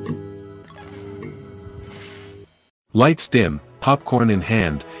 Lights dim, popcorn in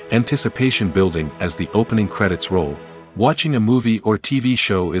hand, anticipation building as the opening credits roll. Watching a movie or TV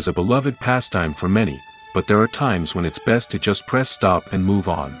show is a beloved pastime for many, but there are times when it's best to just press stop and move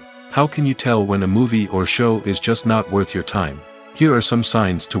on. How can you tell when a movie or show is just not worth your time? Here are some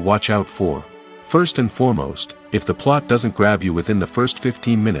signs to watch out for. First and foremost, if the plot doesn't grab you within the first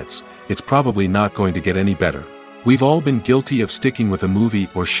 15 minutes, it's probably not going to get any better. We've all been guilty of sticking with a movie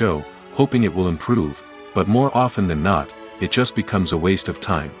or show, hoping it will improve, but more often than not, it just becomes a waste of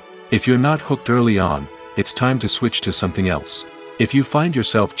time. If you're not hooked early on, it's time to switch to something else. If you find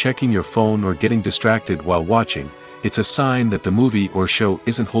yourself checking your phone or getting distracted while watching, it's a sign that the movie or show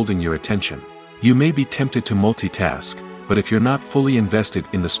isn't holding your attention. You may be tempted to multitask, but if you're not fully invested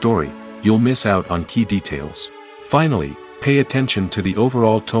in the story, you'll miss out on key details. Finally, pay attention to the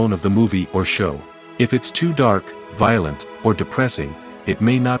overall tone of the movie or show. If it's too dark, violent, or depressing, it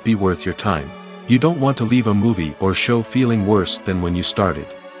may not be worth your time. You don't want to leave a movie or show feeling worse than when you started.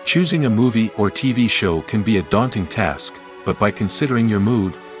 Choosing a movie or TV show can be a daunting task, but by considering your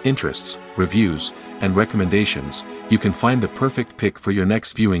mood, interests, reviews, and recommendations, you can find the perfect pick for your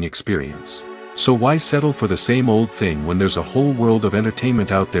next viewing experience. So why settle for the same old thing when there's a whole world of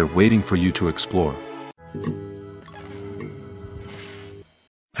entertainment out there waiting for you to explore?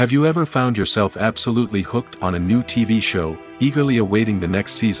 Have you ever found yourself absolutely hooked on a new TV show, eagerly awaiting the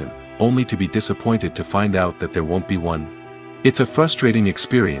next season, only to be disappointed to find out that there won't be one? It's a frustrating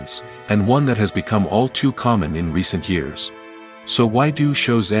experience, and one that has become all too common in recent years. So why do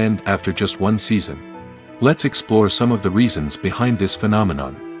shows end after just one season? Let's explore some of the reasons behind this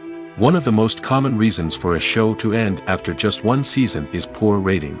phenomenon. One of the most common reasons for a show to end after just one season is poor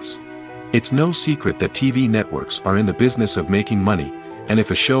ratings. It's no secret that TV networks are in the business of making money, and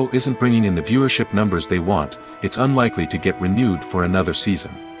if a show isn't bringing in the viewership numbers they want, it's unlikely to get renewed for another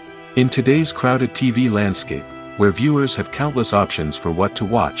season. In today's crowded TV landscape, where viewers have countless options for what to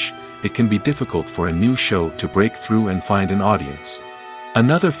watch, it can be difficult for a new show to break through and find an audience.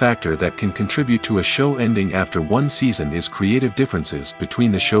 Another factor that can contribute to a show ending after one season is creative differences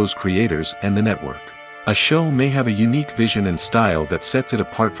between the show's creators and the network. A show may have a unique vision and style that sets it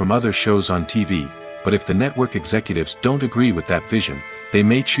apart from other shows on TV, but if the network executives don't agree with that vision, they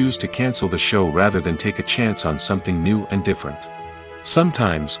may choose to cancel the show rather than take a chance on something new and different.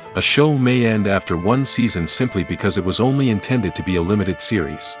 Sometimes, a show may end after one season simply because it was only intended to be a limited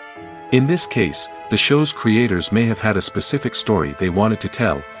series. In this case, the show's creators may have had a specific story they wanted to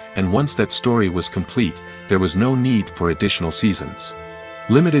tell, and once that story was complete, there was no need for additional seasons.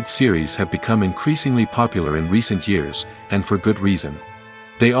 Limited series have become increasingly popular in recent years, and for good reason.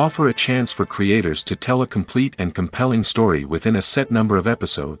 They offer a chance for creators to tell a complete and compelling story within a set number of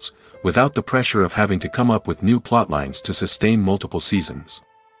episodes, without the pressure of having to come up with new plotlines to sustain multiple seasons.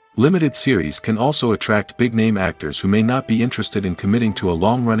 Limited series can also attract big-name actors who may not be interested in committing to a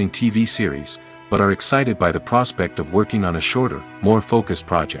long-running TV series, but are excited by the prospect of working on a shorter, more focused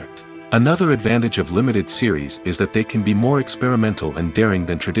project. Another advantage of limited series is that they can be more experimental and daring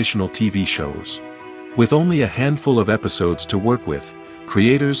than traditional TV shows. With only a handful of episodes to work with,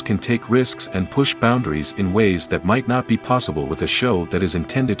 creators can take risks and push boundaries in ways that might not be possible with a show that is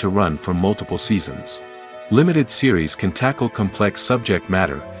intended to run for multiple seasons. Limited series can tackle complex subject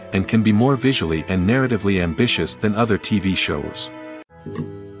matter, and can be more visually and narratively ambitious than other TV shows.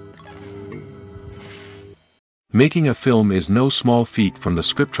 Making a film is no small feat. From the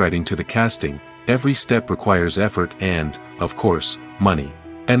scriptwriting to the casting, every step requires effort and, of course, money.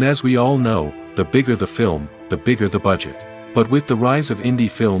 And as we all know, the bigger the film, the bigger the budget. But with the rise of indie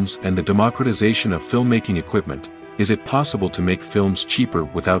films and the democratization of filmmaking equipment, is it possible to make films cheaper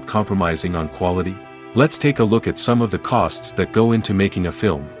without compromising on quality? Let's take a look at some of the costs that go into making a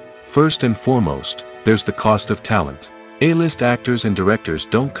film. First and foremost, there's the cost of talent. A-list actors and directors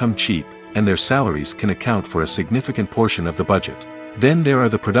don't come cheap, and their salaries can account for a significant portion of the budget. Then there are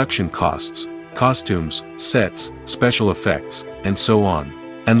the production costs, costumes, sets, special effects, and so on.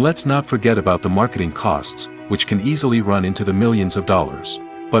 And let's not forget about the marketing costs, which can easily run into the millions of dollars.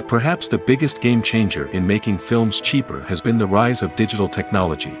 But perhaps the biggest game changer in making films cheaper has been the rise of digital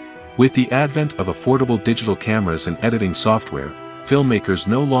technology. With the advent of affordable digital cameras and editing software, filmmakers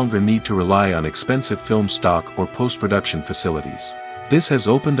no longer need to rely on expensive film stock or post-production facilities. This has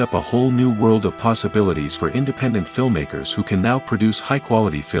opened up a whole new world of possibilities for independent filmmakers who can now produce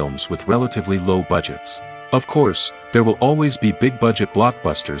high-quality films with relatively low budgets. Of course, there will always be big-budget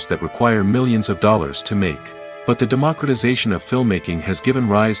blockbusters that require millions of dollars to make. But the democratization of filmmaking has given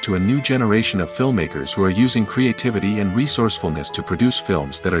rise to a new generation of filmmakers who are using creativity and resourcefulness to produce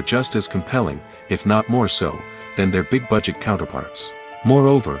films that are just as compelling, if not more so, than their big-budget counterparts.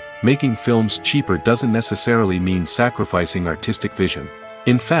 Moreover, making films cheaper doesn't necessarily mean sacrificing artistic vision.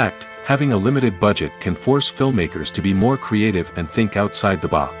 In fact, having a limited budget can force filmmakers to be more creative and think outside the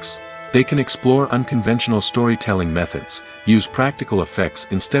box. They can explore unconventional storytelling methods, use practical effects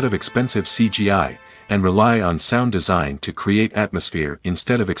instead of expensive CGI, and rely on sound design to create atmosphere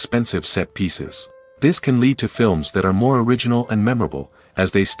instead of expensive set pieces. This can lead to films that are more original and memorable,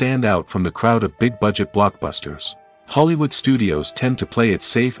 as they stand out from the crowd of big-budget blockbusters. Hollywood studios tend to play it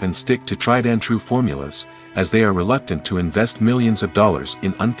safe and stick to tried-and-true formulas, as they are reluctant to invest millions of dollars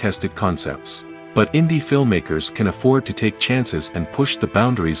in untested concepts. But indie filmmakers can afford to take chances and push the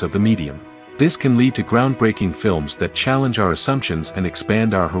boundaries of the medium. This can lead to groundbreaking films that challenge our assumptions and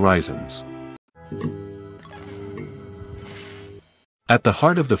expand our horizons. At the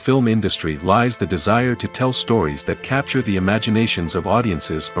heart of the film industry lies the desire to tell stories that capture the imaginations of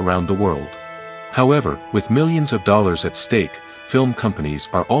audiences around the world. However, with millions of dollars at stake, film companies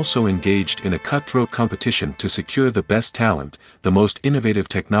are also engaged in a cutthroat competition to secure the best talent, the most innovative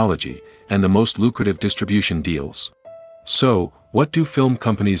technology, and the most lucrative distribution deals. So, what do film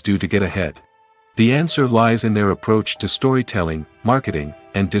companies do to get ahead? The answer lies in their approach to storytelling, marketing,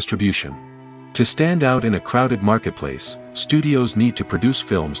 and distribution. To stand out in a crowded marketplace, studios need to produce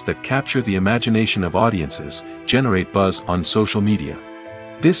films that capture the imagination of audiences, generate buzz on social media.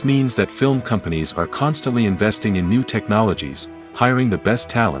 This means that film companies are constantly investing in new technologies, hiring the best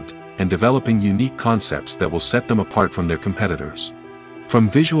talent, and developing unique concepts that will set them apart from their competitors. From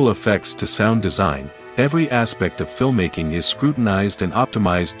visual effects to sound design, every aspect of filmmaking is scrutinized and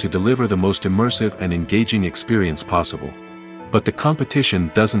optimized to deliver the most immersive and engaging experience possible. But the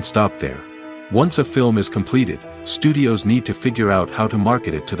competition doesn't stop there. Once a film is completed, studios need to figure out how to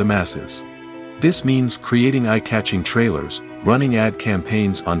market it to the masses. This means creating eye-catching trailers, running ad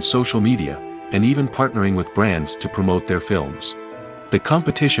campaigns on social media, and even partnering with brands to promote their films. The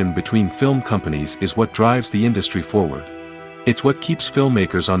competition between film companies is what drives the industry forward. It's what keeps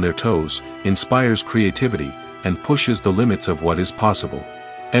filmmakers on their toes, inspires creativity, and pushes the limits of what is possible.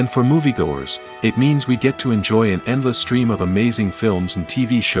 And for moviegoers, it means we get to enjoy an endless stream of amazing films and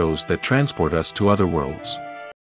TV shows that transport us to other worlds.